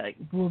 but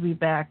we'll be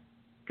back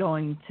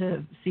going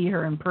to see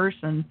her in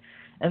person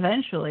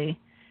eventually.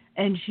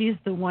 And she's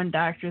the one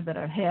doctor that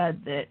I've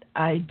had that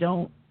I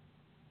don't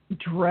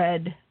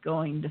dread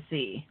going to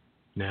see.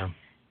 Yeah.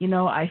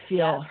 I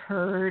feel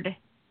heard.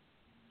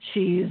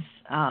 She's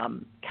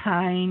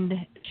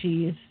kind.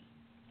 She's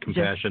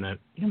compassionate.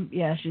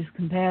 She's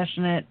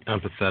compassionate.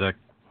 Empathetic.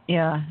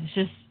 Yeah, it's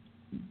just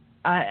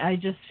I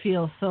just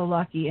feel so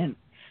lucky. And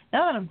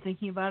now that I'm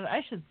thinking about it,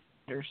 I should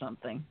send her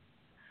something.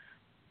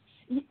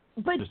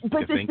 But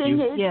the thing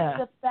is,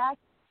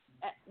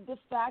 the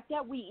fact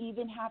that we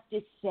even have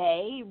to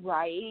say,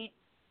 right,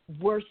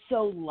 we're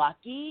so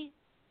lucky,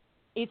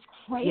 it's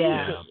crazy.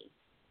 Yeah.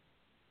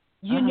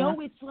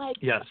 It's like,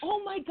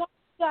 oh my God,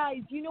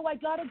 guys, I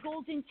got a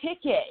golden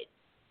ticket.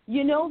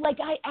 Like,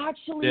 I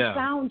actually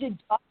found a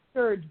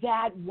doctor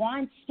that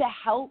wants to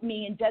help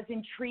me and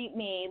doesn't treat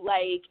me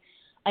like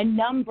a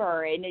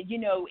number. And,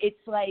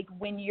 it's like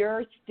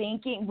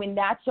when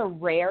that's a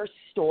rare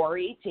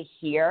story to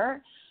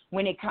hear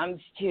when it comes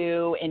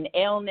to an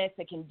illness,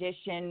 a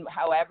condition,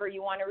 however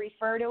you want to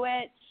refer to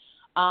it,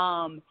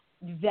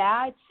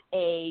 that's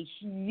a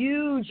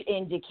huge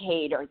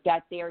indicator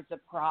that there's a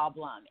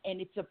problem. And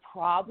it's a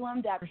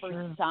problem that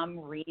for some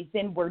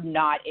reason we're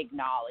not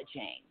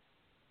acknowledging.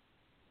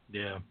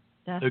 Yeah.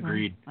 Definitely.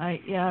 Agreed.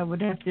 I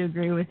would have to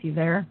agree with you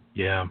there.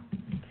 Yeah.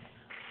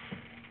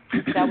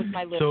 That was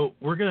my little. So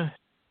we're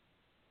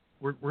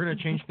gonna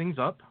change things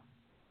up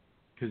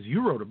because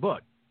you wrote a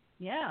book.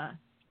 Yeah.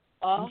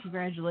 Oh, And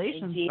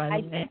congratulations, indeed,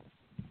 by the way.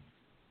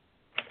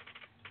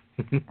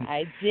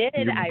 I did.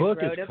 Your I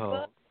book wrote is a called,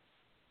 book.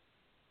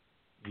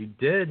 You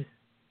did.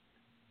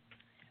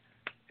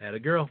 Atta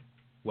girl.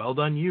 Well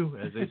done, you,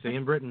 as they say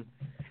in Britain.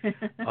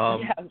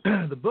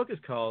 The book is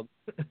called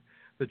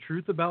The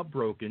Truth About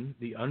Broken,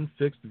 the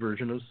Unfixed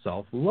Version of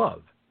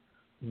Self-Love.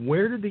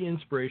 Where did the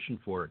inspiration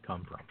for it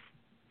come from?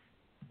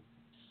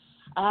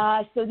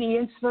 So the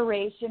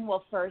inspiration,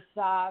 well, first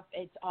off,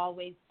 it's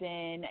always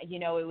been,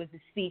 it was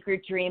a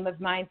secret dream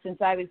of mine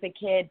since I was a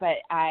kid, but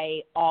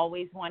I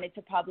always wanted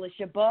to publish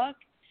a book.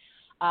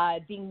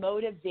 The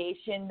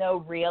motivation,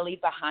 though, really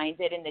behind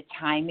it and the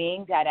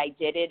timing that I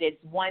did it is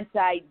once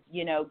I,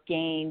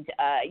 gained,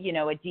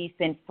 a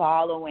decent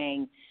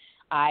following,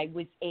 I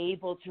was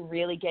able to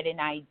really get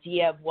an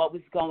idea of what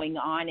was going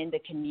on in the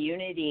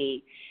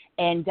community.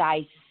 And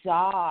I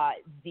saw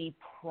the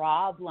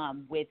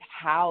problem with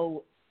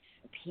how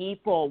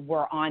people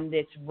were on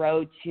this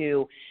road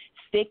to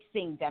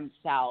fixing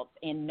themselves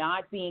and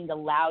not being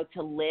allowed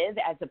to live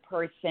as a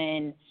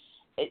person,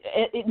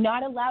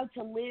 not allowed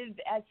to live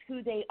as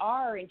who they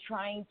are, and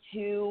trying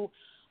to,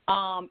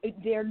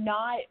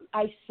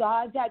 I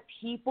saw that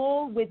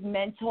people with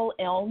mental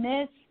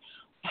illness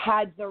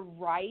had the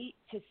right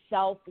to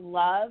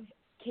self-love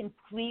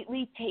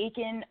completely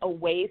taken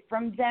away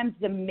from them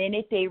the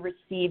minute they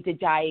received a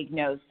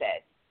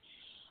diagnosis.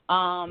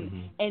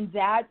 And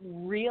that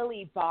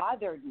really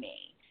bothered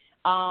me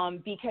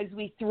because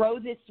we throw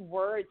this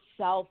word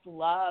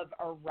self-love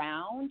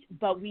around,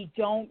 but we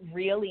don't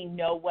really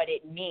know what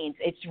it means.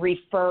 It's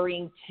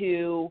referring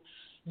to,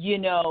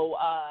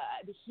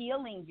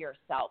 healing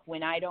yourself,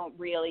 when I don't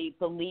really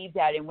believe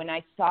that. And when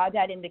I saw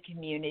that in the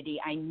community,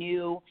 I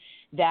knew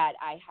that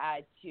I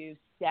had to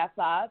step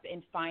up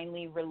and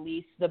finally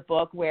release the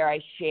book where I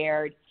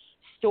shared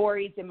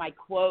stories and my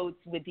quotes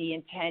with the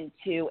intent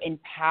to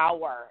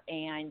empower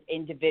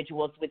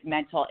individuals with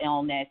mental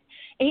illness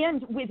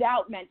and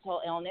without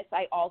mental illness.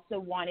 I also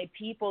want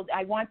people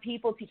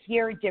to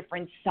hear a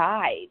different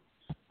side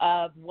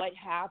of what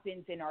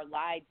happens in our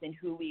lives and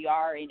who we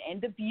are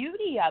and the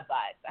beauty of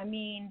us. I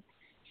mean,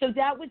 so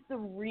that was the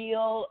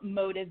real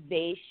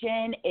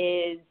motivation,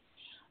 is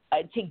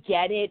to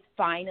get it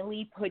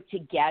finally put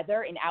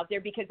together and out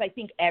there, because I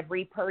think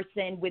every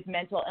person with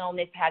mental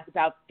illness has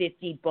about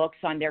 50 books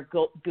on their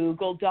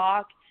Google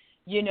Doc,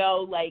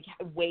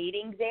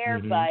 waiting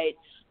there. But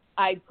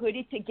I put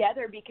it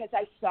together because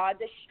I saw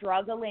the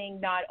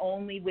struggling not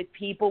only with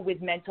people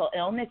with mental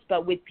illness,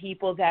 but with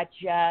people that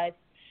just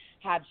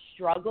have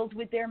struggled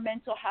with their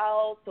mental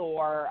health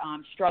or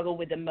struggle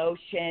with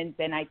emotions.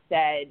 And I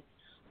said,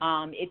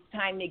 it's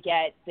time to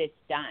get this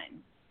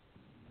done.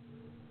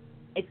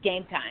 It's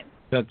game time.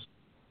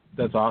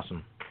 That's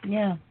awesome.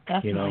 Yeah,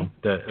 definitely.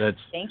 That's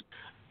Thanks.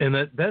 And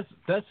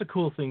that's the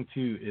cool thing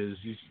too, is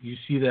you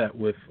see that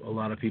with a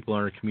lot of people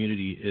in our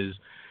community is,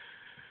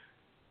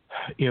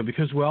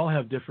 because we all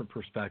have different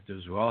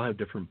perspectives, we all have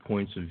different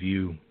points of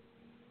view,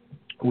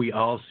 we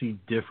all see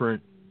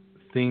different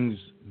things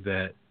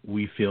that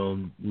we feel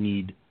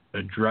need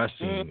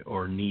addressing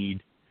or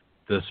need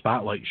the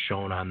spotlight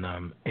shown on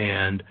them.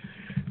 And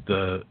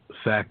the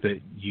fact that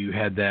you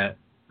had that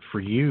for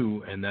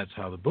you, and that's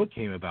how the book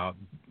came about,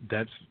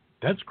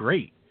 that's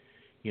great,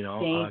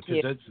 because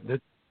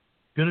that's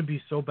going to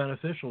be so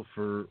beneficial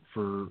for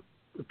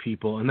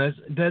people. And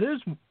that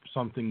is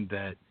something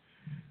that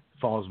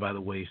falls by the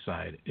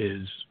wayside,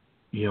 is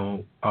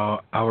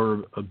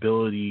our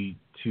ability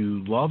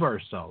to love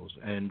ourselves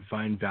and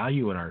find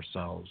value in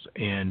ourselves,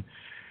 and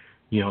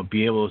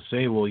be able to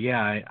say, well,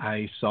 yeah,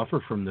 I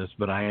suffer from this,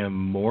 but I am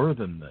more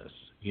than this,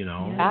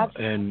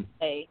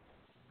 Absolutely.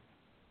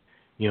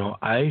 And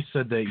I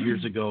said that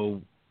years ago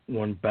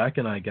when Beck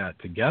and I got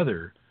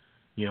together.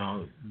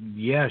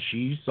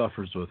 She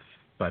suffers with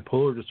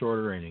bipolar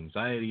disorder and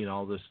anxiety and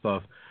all this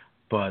stuff,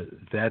 but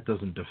that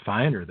doesn't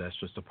define her. That's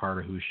just a part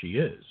of who she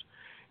is.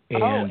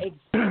 And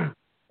Exactly.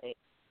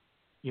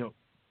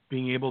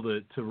 Being able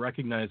to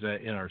recognize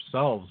that in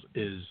ourselves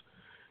is,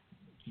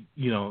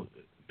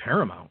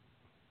 paramount.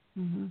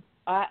 Mm-hmm.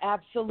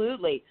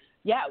 Absolutely.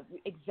 Yeah,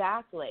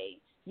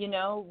 exactly.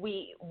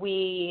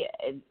 We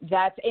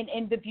that's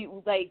and the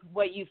like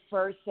what you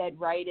first said,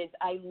 right, is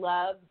I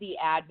love the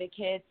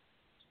advocates,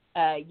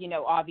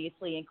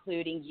 obviously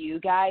including you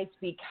guys,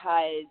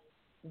 because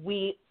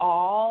we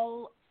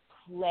all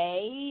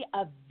play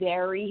a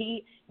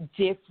very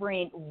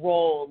different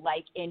role,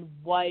 like in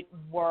what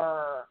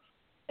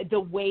the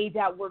way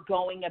that we're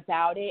going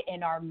about it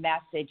and our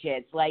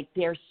messages. Like,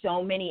 there's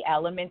so many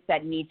elements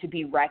that need to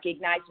be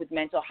recognized with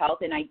mental health,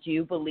 and I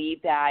do believe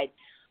that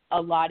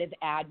a lot of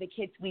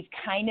advocates, we've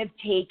kind of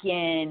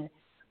taken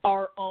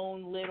our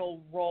own little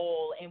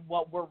role in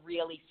what we're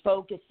really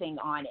focusing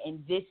on.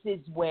 And this is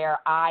where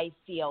I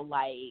feel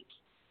like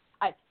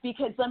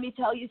Because let me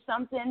tell you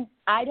something,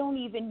 I don't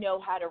even know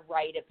how to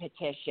write a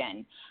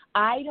petition.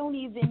 I don't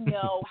even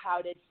know how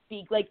to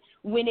speak. Like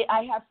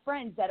I have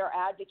friends that are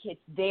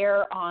advocates,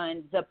 they're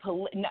on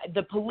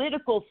the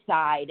political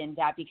side and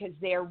that because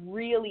they're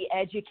really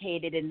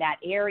educated in that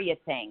area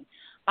thing.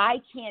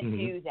 I can't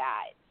do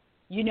that.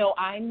 You know,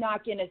 I'm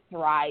not going to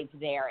thrive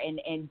there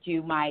and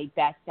do my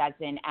best as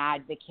an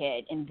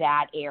advocate in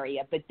that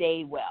area, but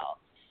they will.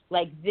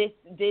 Like this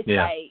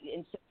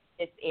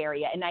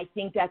area, and I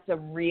think that's a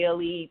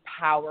really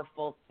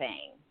powerful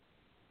thing.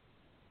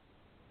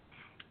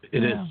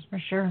 It is for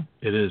sure.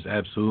 It is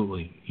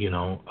absolutely. You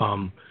know,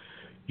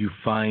 you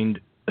find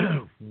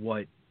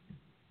what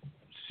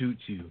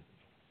suits you,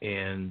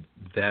 and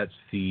that's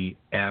the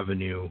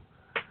avenue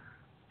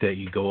that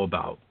you go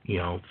about. You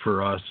know,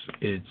 for us,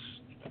 it's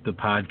the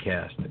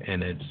podcast,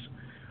 and it's,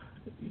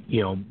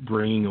 you know,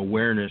 bringing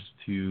awareness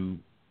to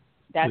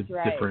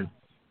different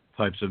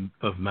types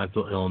of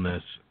mental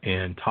illness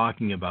and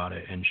talking about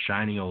it and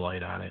shining a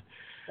light on it.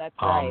 That's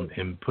right.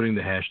 And putting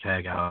the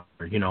hashtag out,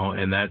 you know,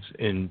 and that's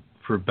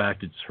for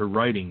Beck, it's her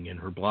writing and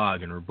her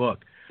blog and her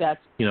book.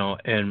 You know,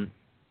 and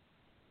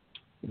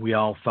we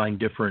all find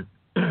different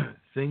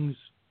things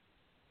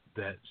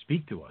that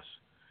speak to us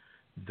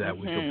that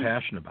we feel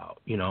passionate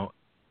about, you know,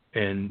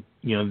 and,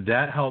 you know,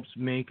 that helps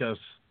make us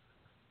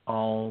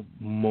all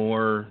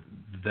more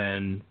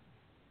than,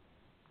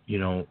 you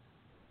know,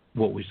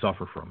 what we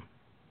suffer from.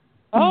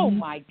 Oh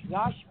my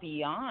gosh,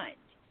 beyond.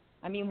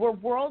 I mean, we're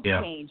world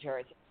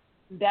changers.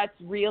 That's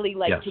really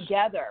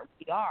together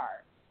we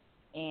are,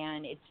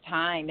 and it's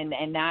time,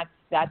 and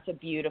that's a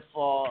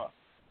beautiful,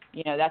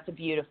 you know, that's a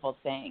beautiful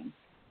thing.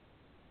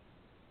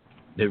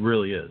 It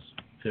really is.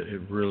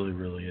 It really,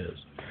 really is.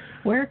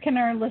 Where can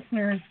our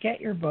listeners get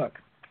your book?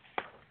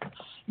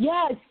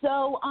 Yeah,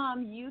 so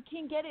you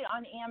can get it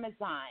on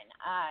Amazon.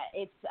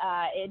 It's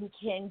in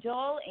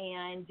Kindle,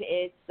 and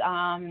it's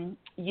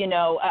you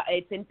know,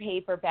 it's in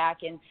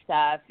paperback and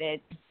stuff.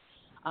 It's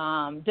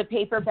the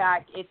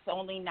paperback. It's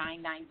only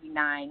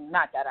 $9.99.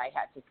 Not that I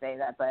had to say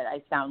that, but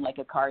I sound like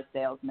a car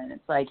salesman.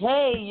 It's like,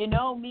 hey, you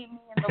know, meet me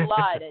in the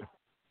lot. Yeah.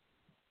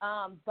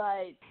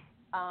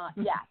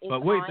 It's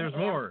but wait, there's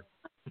more.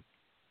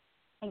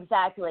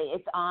 Exactly.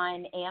 It's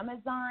on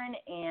Amazon,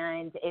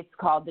 and it's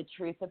called The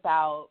Truth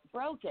About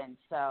Broken.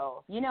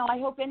 So, you know, I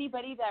hope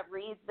anybody that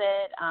reads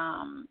it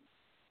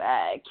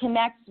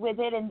connects with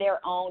it in their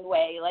own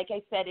way. Like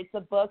I said, it's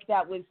a book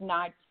that was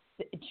not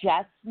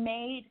just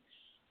made,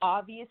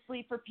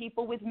 obviously, for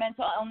people with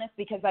mental illness,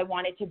 because I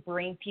wanted to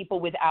bring people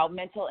without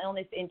mental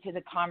illness into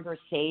the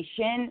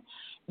conversation,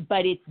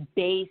 but it's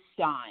based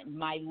on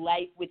my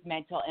life with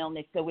mental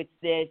illness. So it's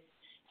this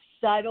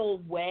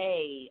subtle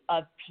way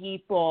of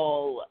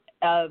people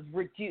of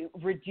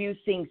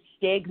reducing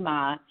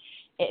stigma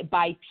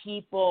by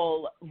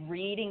people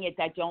reading it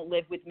that don't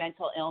live with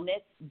mental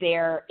illness.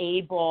 They're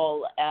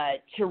able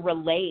to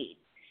relate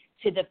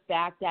to the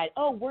fact that,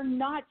 oh, we're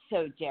not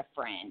so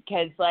different.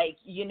 Because, like,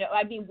 you know,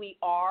 I mean, we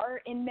are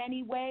in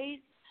many ways,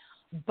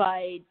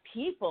 but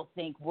people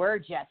think we're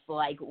just,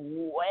 like,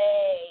 way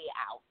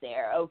out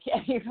there,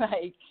 okay?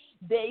 Like,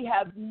 they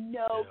have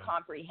no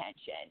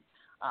comprehension.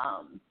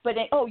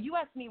 You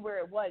asked me where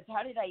it was.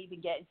 How did I even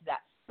get into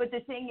that? But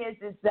the thing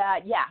is that,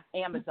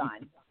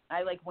 Amazon.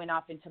 I went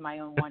off into my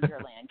own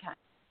wonderland.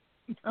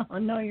 Oh,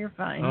 no, you're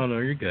fine. Oh, no,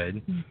 you're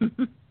good.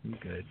 You're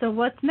good. So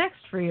what's next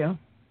for you?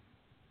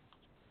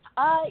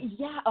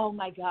 Oh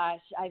my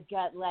gosh. I've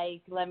got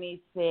let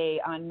me see,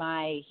 on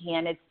my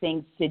Hannah's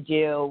things to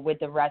do with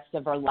the rest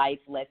of her life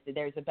listed.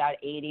 There's about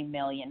 80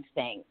 million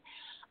things.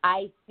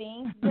 I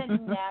think the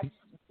next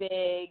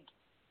big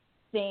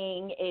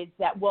thing is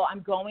that,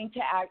 I'm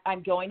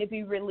going to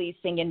be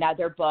releasing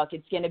another book.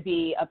 It's going to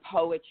be a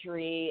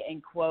poetry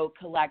and quote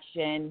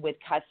collection with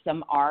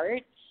custom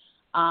art.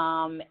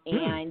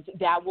 And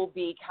that will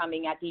be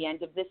coming at the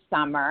end of the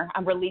summer.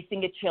 I'm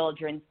releasing a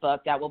children's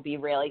book that will be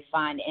really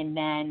fun. And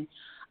then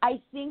I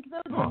think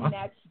the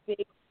next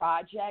big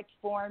project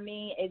for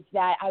me is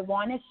that I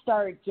want to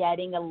start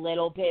getting a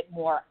little bit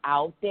more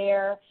out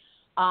there.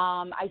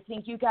 I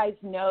think you guys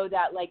know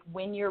that,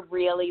 when you're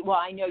really,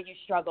 I know you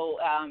struggle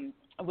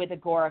with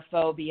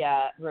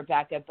agoraphobia,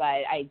 Rebecca, but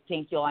I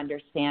think you'll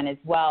understand as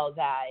well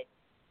that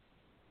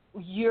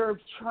you're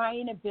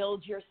trying to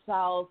build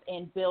yourself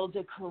and build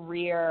a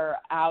career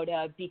out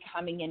of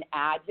becoming an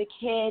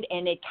advocate,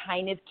 and it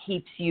kind of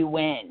keeps you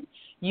in.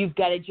 You've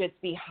got to just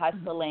be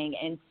hustling.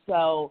 And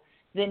so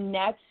the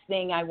next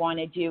thing I want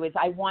to do is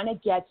I want to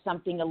get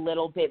something a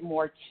little bit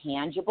more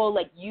tangible.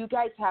 Like you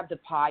guys have the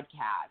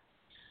podcast.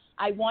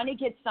 I want to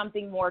get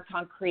something more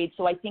concrete.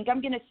 So I think I'm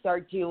going to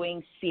start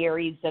doing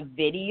series of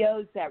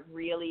videos that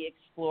really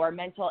explore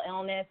mental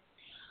illness.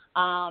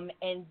 And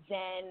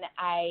then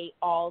I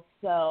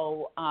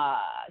also,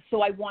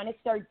 so I want to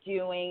start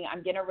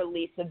I'm going to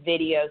release a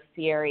video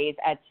series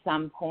at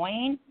some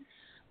point.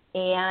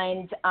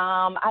 And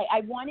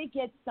I want to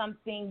get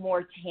something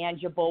more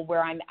tangible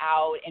where I'm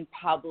out in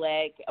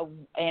public,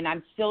 and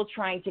I'm still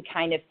trying to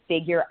kind of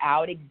figure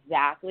out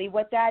exactly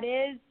what that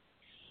is.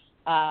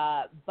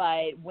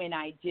 But when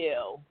I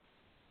do,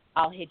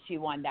 I'll hit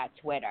you on that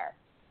Twitter.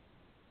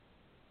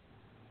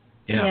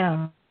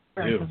 Yeah,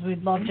 because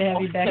we'd love to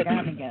have you back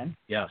on again.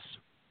 Yes.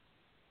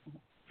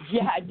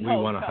 Yeah, we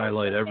want to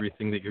highlight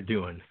everything that you're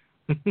doing.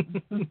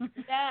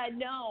 Yeah,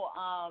 no,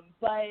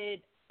 but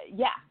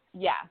yeah.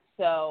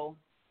 So,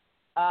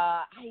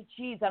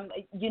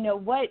 you know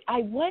what?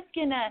 I was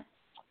gonna.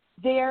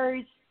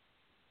 There's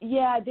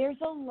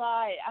a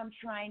lot I'm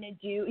trying to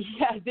do.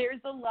 Yeah,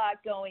 there's a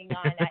lot going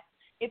on.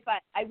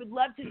 I would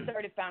love to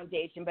start a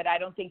foundation, but I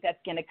don't think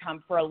that's going to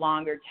come for a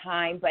longer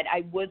time. But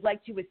I would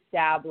like to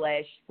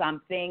establish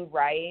something,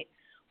 right,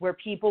 where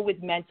people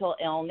with mental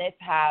illness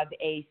have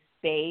a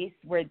space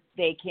where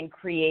they can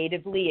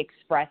creatively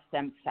express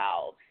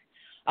themselves,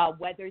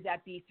 whether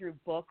that be through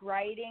book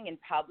writing and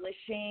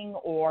publishing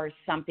or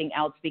something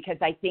else, because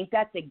I think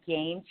that's a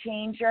game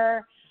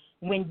changer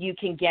when you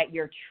can get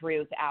your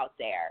truth out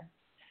there.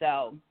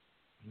 So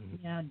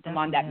yeah, I'm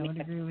on that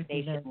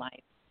manifestation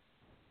life.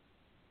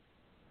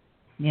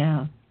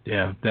 Yeah.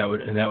 Yeah, that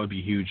would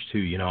be huge too.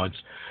 You know,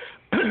 it's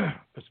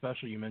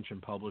especially you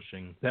mentioned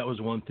publishing. That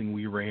was one thing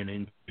we ran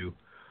into,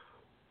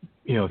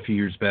 you know, a few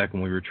years back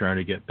when we were trying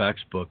to get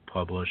Beck's book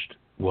published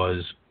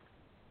was,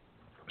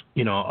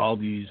 you know, all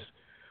these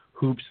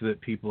hoops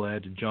that people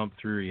had to jump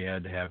through. You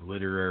had to have a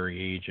literary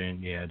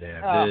agent, you had to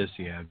have this,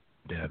 you had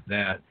to have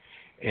that,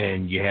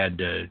 and you had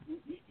to,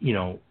 you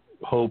know,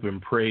 hope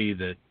and pray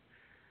that,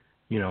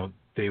 you know,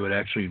 they would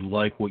actually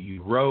like what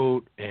you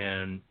wrote.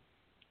 And,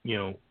 you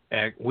know,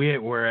 we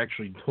were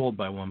actually told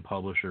by one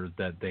publisher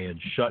that they had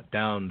shut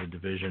down the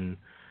division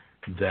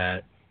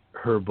that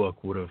her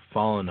book would have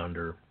fallen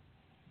under,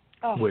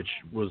 which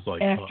was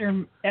like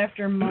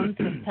after months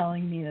of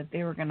telling me that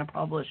they were going to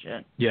publish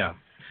it. Yeah.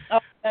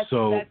 That's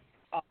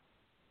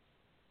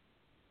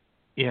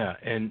yeah,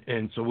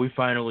 and so we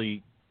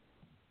finally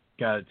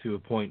got it to a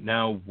point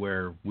now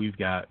where we've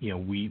got, you know,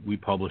 we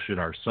publish it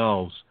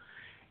ourselves,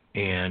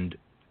 and,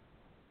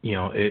 you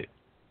know, it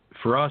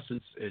for us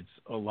it's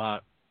a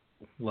lot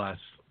less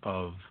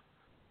of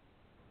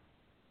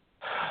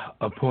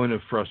a point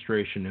of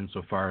frustration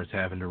insofar as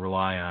having to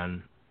rely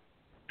on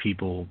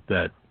people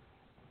that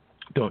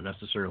don't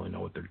necessarily know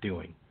what they're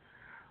doing,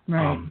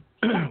 right?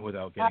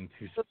 Without getting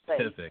too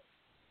specific,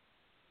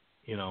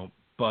 you know.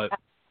 But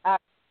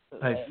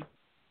absolutely.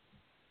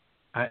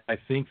 I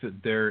think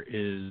that there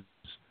is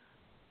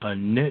a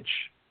niche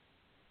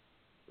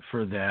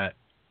for that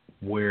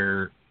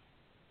where,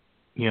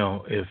 you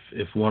know,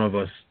 if one of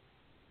us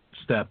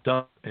stepped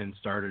up and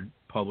started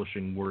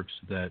publishing works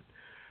that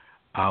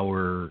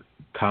our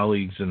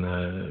colleagues in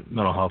the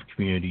mental health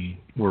community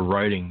were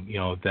writing, you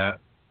know, that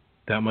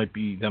might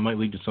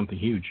lead to something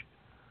huge.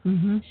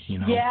 Mm-hmm. You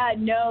know? Yeah,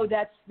 no,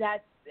 that's.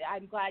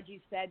 I'm glad you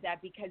said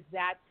that, because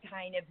that's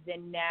kind of the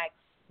next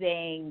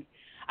thing.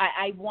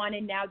 I want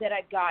to, now that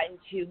I've gotten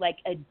to like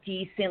a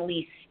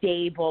decently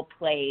stable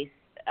place,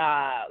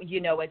 you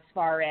know, as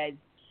far as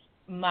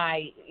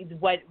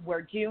what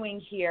we're doing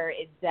here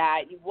is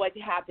that what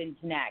happens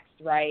next,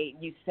 right?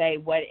 You say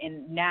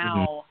and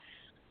now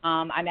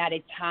I'm at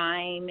a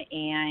time,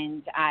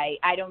 and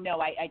I don't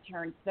know, I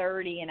turned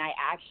 30, and I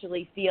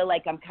actually feel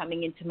like I'm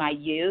coming into my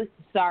youth.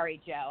 Sorry,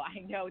 Joe,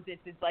 I know this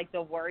is like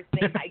the worst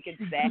thing I could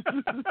say,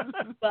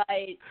 but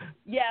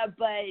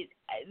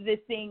the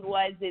thing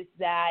is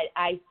that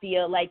I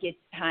feel like it's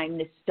time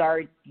to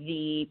start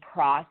the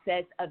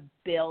process of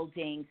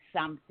building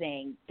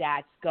something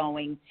that's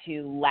going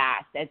to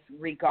last, that's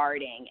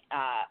regarding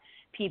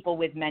people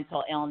with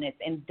mental illness,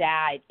 and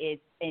that is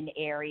an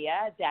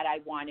area that I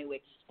want to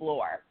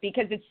explore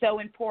because it's so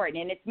important,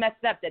 and it's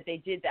messed up that they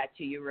did that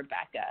to you,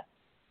 Rebecca.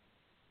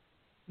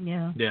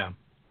 Yeah. Yeah.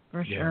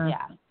 For sure.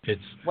 Yeah.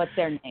 It's what's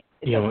their name?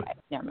 You know,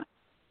 Never mind.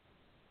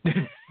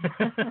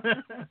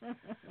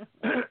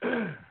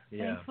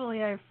 Yeah.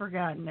 Thankfully, I've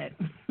forgotten it.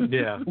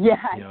 Yeah. Yeah.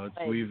 You know,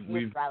 we've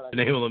been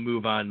able to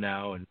move on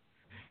now, and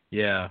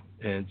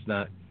it's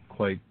not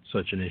quite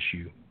such an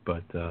issue,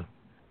 but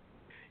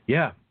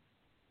yeah.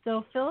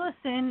 So fill us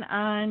in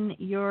on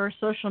your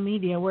social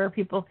media, where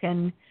people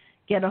can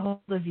get a hold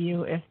of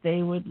you if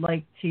they would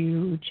like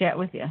to chat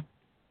with you.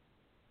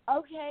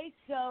 Okay,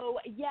 so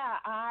yeah,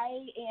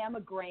 I am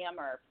a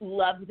grammer.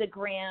 Love the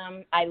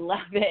gram. I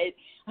love it.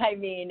 I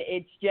mean,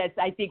 it's just,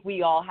 I think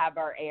we all have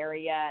our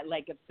area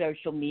like of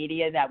social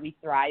media that we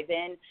thrive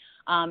in.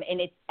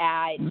 And it's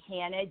at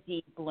Hannah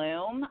D.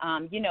 Blum.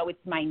 You know,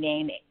 it's my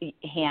name,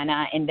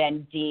 Hannah, and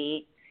then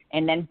D,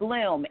 and then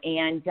Blum.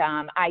 And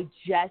I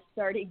just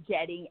started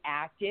getting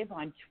active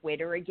on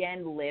Twitter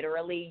again.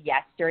 Literally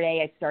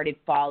yesterday, I started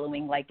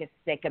following like a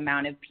sick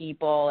amount of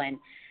people and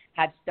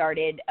have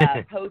started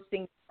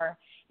posting.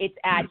 It's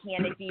at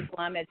Hannah D.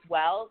 Blum as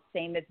well,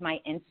 same as my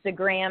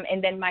Instagram.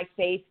 And then my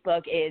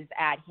Facebook is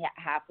at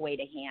Halfway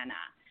to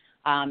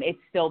Hannah. It's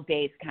still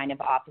based kind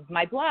of off of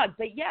my blog.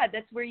 But, yeah,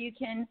 that's where you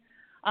can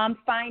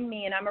find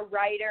me. And I'm a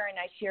writer, and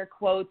I share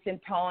quotes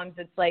and poems.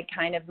 It's like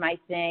kind of my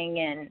thing.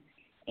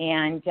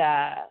 And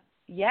yeah.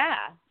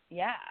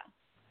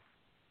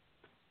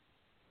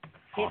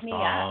 Hit me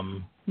up.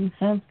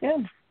 Sounds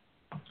good.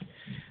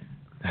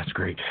 That's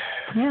great.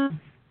 Yeah.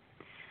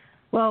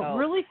 Well, So-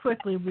 really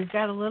quickly, we've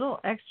got a little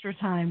extra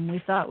time. We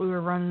thought we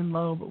were running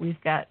low, but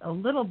we've got a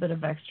little bit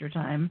of extra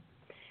time.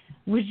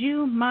 Would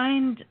you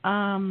mind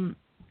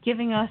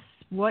giving us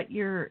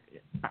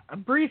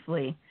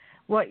briefly,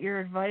 what your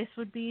advice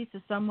would be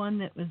to someone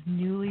that was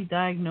newly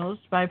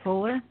diagnosed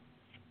bipolar?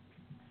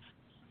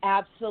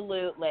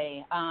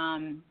 Absolutely.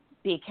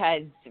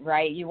 Because,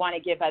 right, you want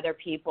to give other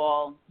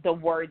people the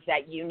words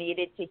that you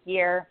needed to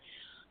hear.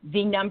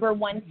 The number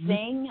one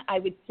thing I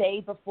would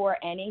say before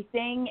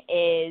anything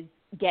is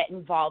get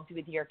involved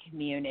with your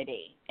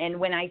community. And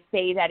when I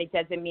say that, it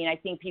doesn't mean, I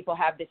think people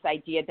have this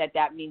idea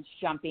that means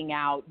jumping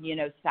out,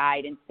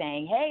 side and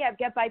saying, hey, I've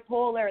got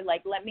bipolar,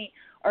 like, let me,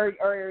 or,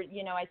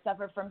 I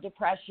suffer from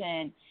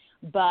depression.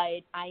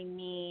 But I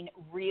mean,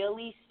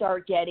 really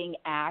start getting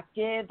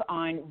active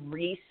on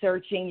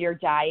researching your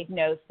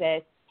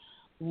diagnosis,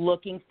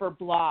 looking for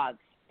blogs,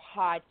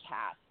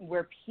 podcasts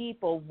where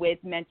people with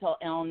mental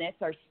illness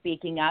are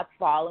speaking up,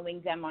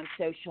 following them on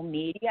social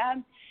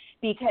media,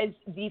 because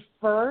the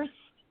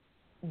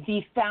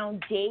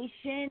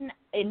foundation,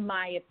 in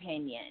my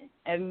opinion,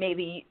 and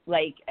maybe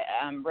like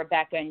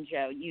Rebecca and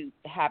Joe, you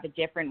have a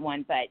different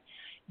one, but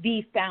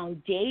the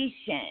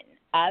foundation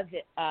of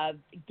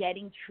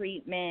getting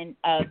treatment,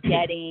 of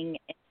living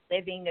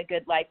a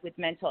good life with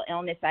mental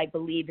illness, I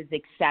believe, is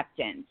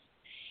acceptance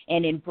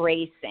and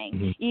embracing.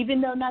 Mm-hmm.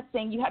 Even though not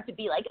saying you have to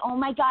be like, oh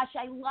my gosh,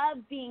 I love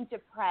being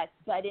depressed,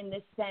 but in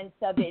the sense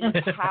of it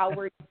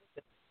empowered.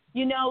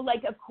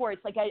 Of course,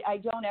 I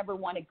don't ever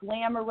want to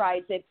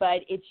glamorize it,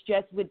 but it's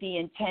just with the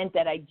intent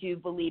that I do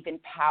believe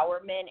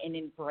empowerment and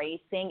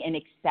embracing and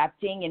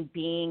accepting and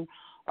being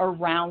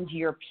around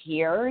your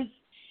peers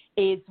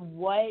is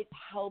what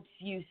helps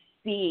you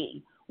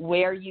see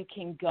where you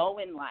can go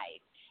in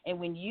life. And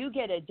when you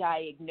get a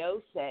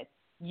diagnosis,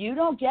 you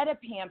don't get a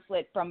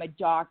pamphlet from a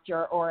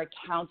doctor or a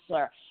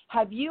counselor.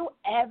 Have you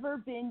ever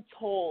been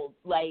told,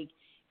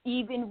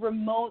 even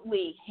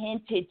remotely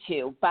hinted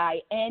to by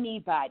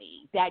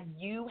anybody, that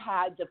you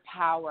had the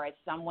power as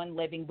someone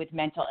living with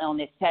mental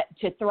illness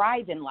to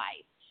thrive in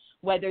life,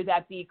 whether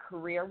that be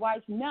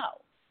career-wise? No,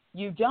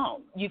 you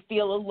don't. You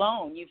feel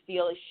alone. You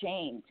feel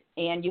ashamed.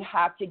 And you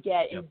have to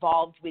get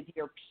involved with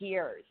your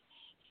peers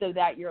so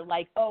that you're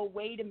like, oh,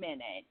 wait a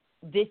minute,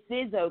 this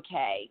is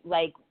okay.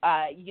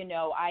 I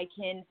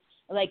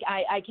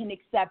can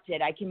accept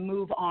it. I can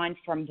move on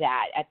from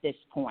that at this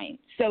point.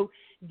 So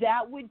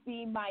that would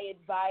be my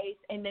advice.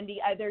 And then the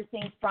other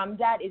thing from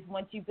that is,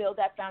 once you build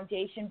that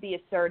foundation, be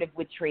assertive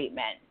with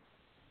treatment.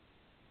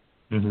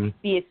 Mm-hmm.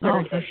 Be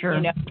assertive. Oh, for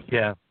sure.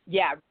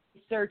 Yeah.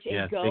 Research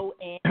and go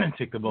in.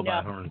 Take the bull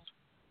by the horns.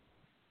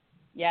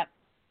 Yep.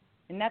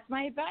 And that's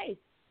my advice.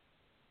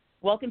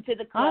 Welcome to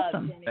the club.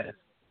 Awesome.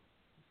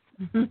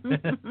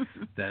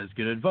 That is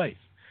good advice.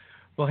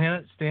 Well,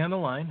 Hannah, stay on the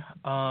line.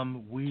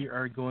 We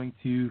are going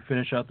to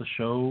finish out the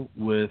show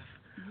with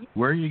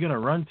Where Are You Going to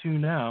Run To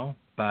Now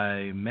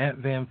by Matt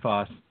Van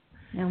Foss.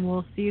 And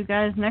we'll see you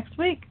guys next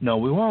week. No,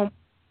 we won't.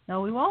 No,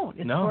 we won't.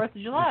 It's 4th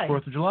of July. It's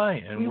 4th of July,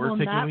 and we're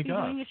taking a week off. We will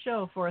not be doing a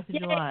show 4th of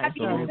July.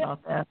 Sorry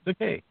about that.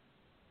 It's okay.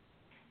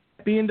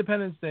 Happy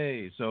Independence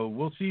Day. So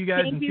we'll see you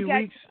guys in 2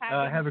 weeks.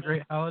 Have a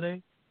great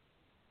holiday.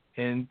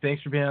 And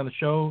thanks for being on the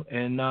show.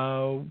 And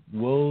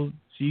we'll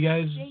see you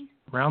guys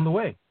around the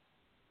way.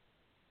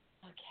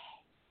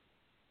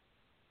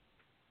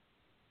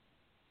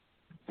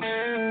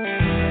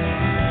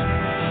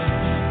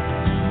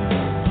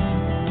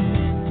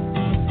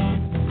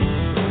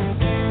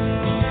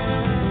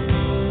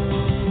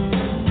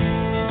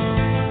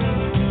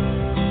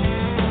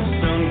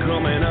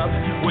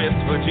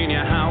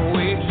 Virginia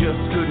highway, just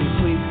couldn't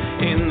sleep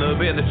in the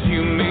bed that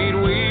you made.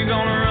 Where you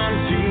gonna run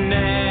to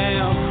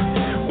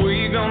now? Where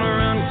you gonna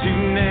run to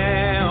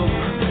now?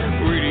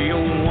 Radio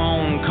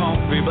on,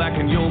 coffee black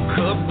in your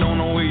cup. Don't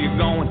know where you're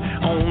going,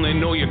 only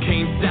know you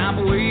can't stop.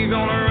 Where you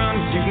gonna run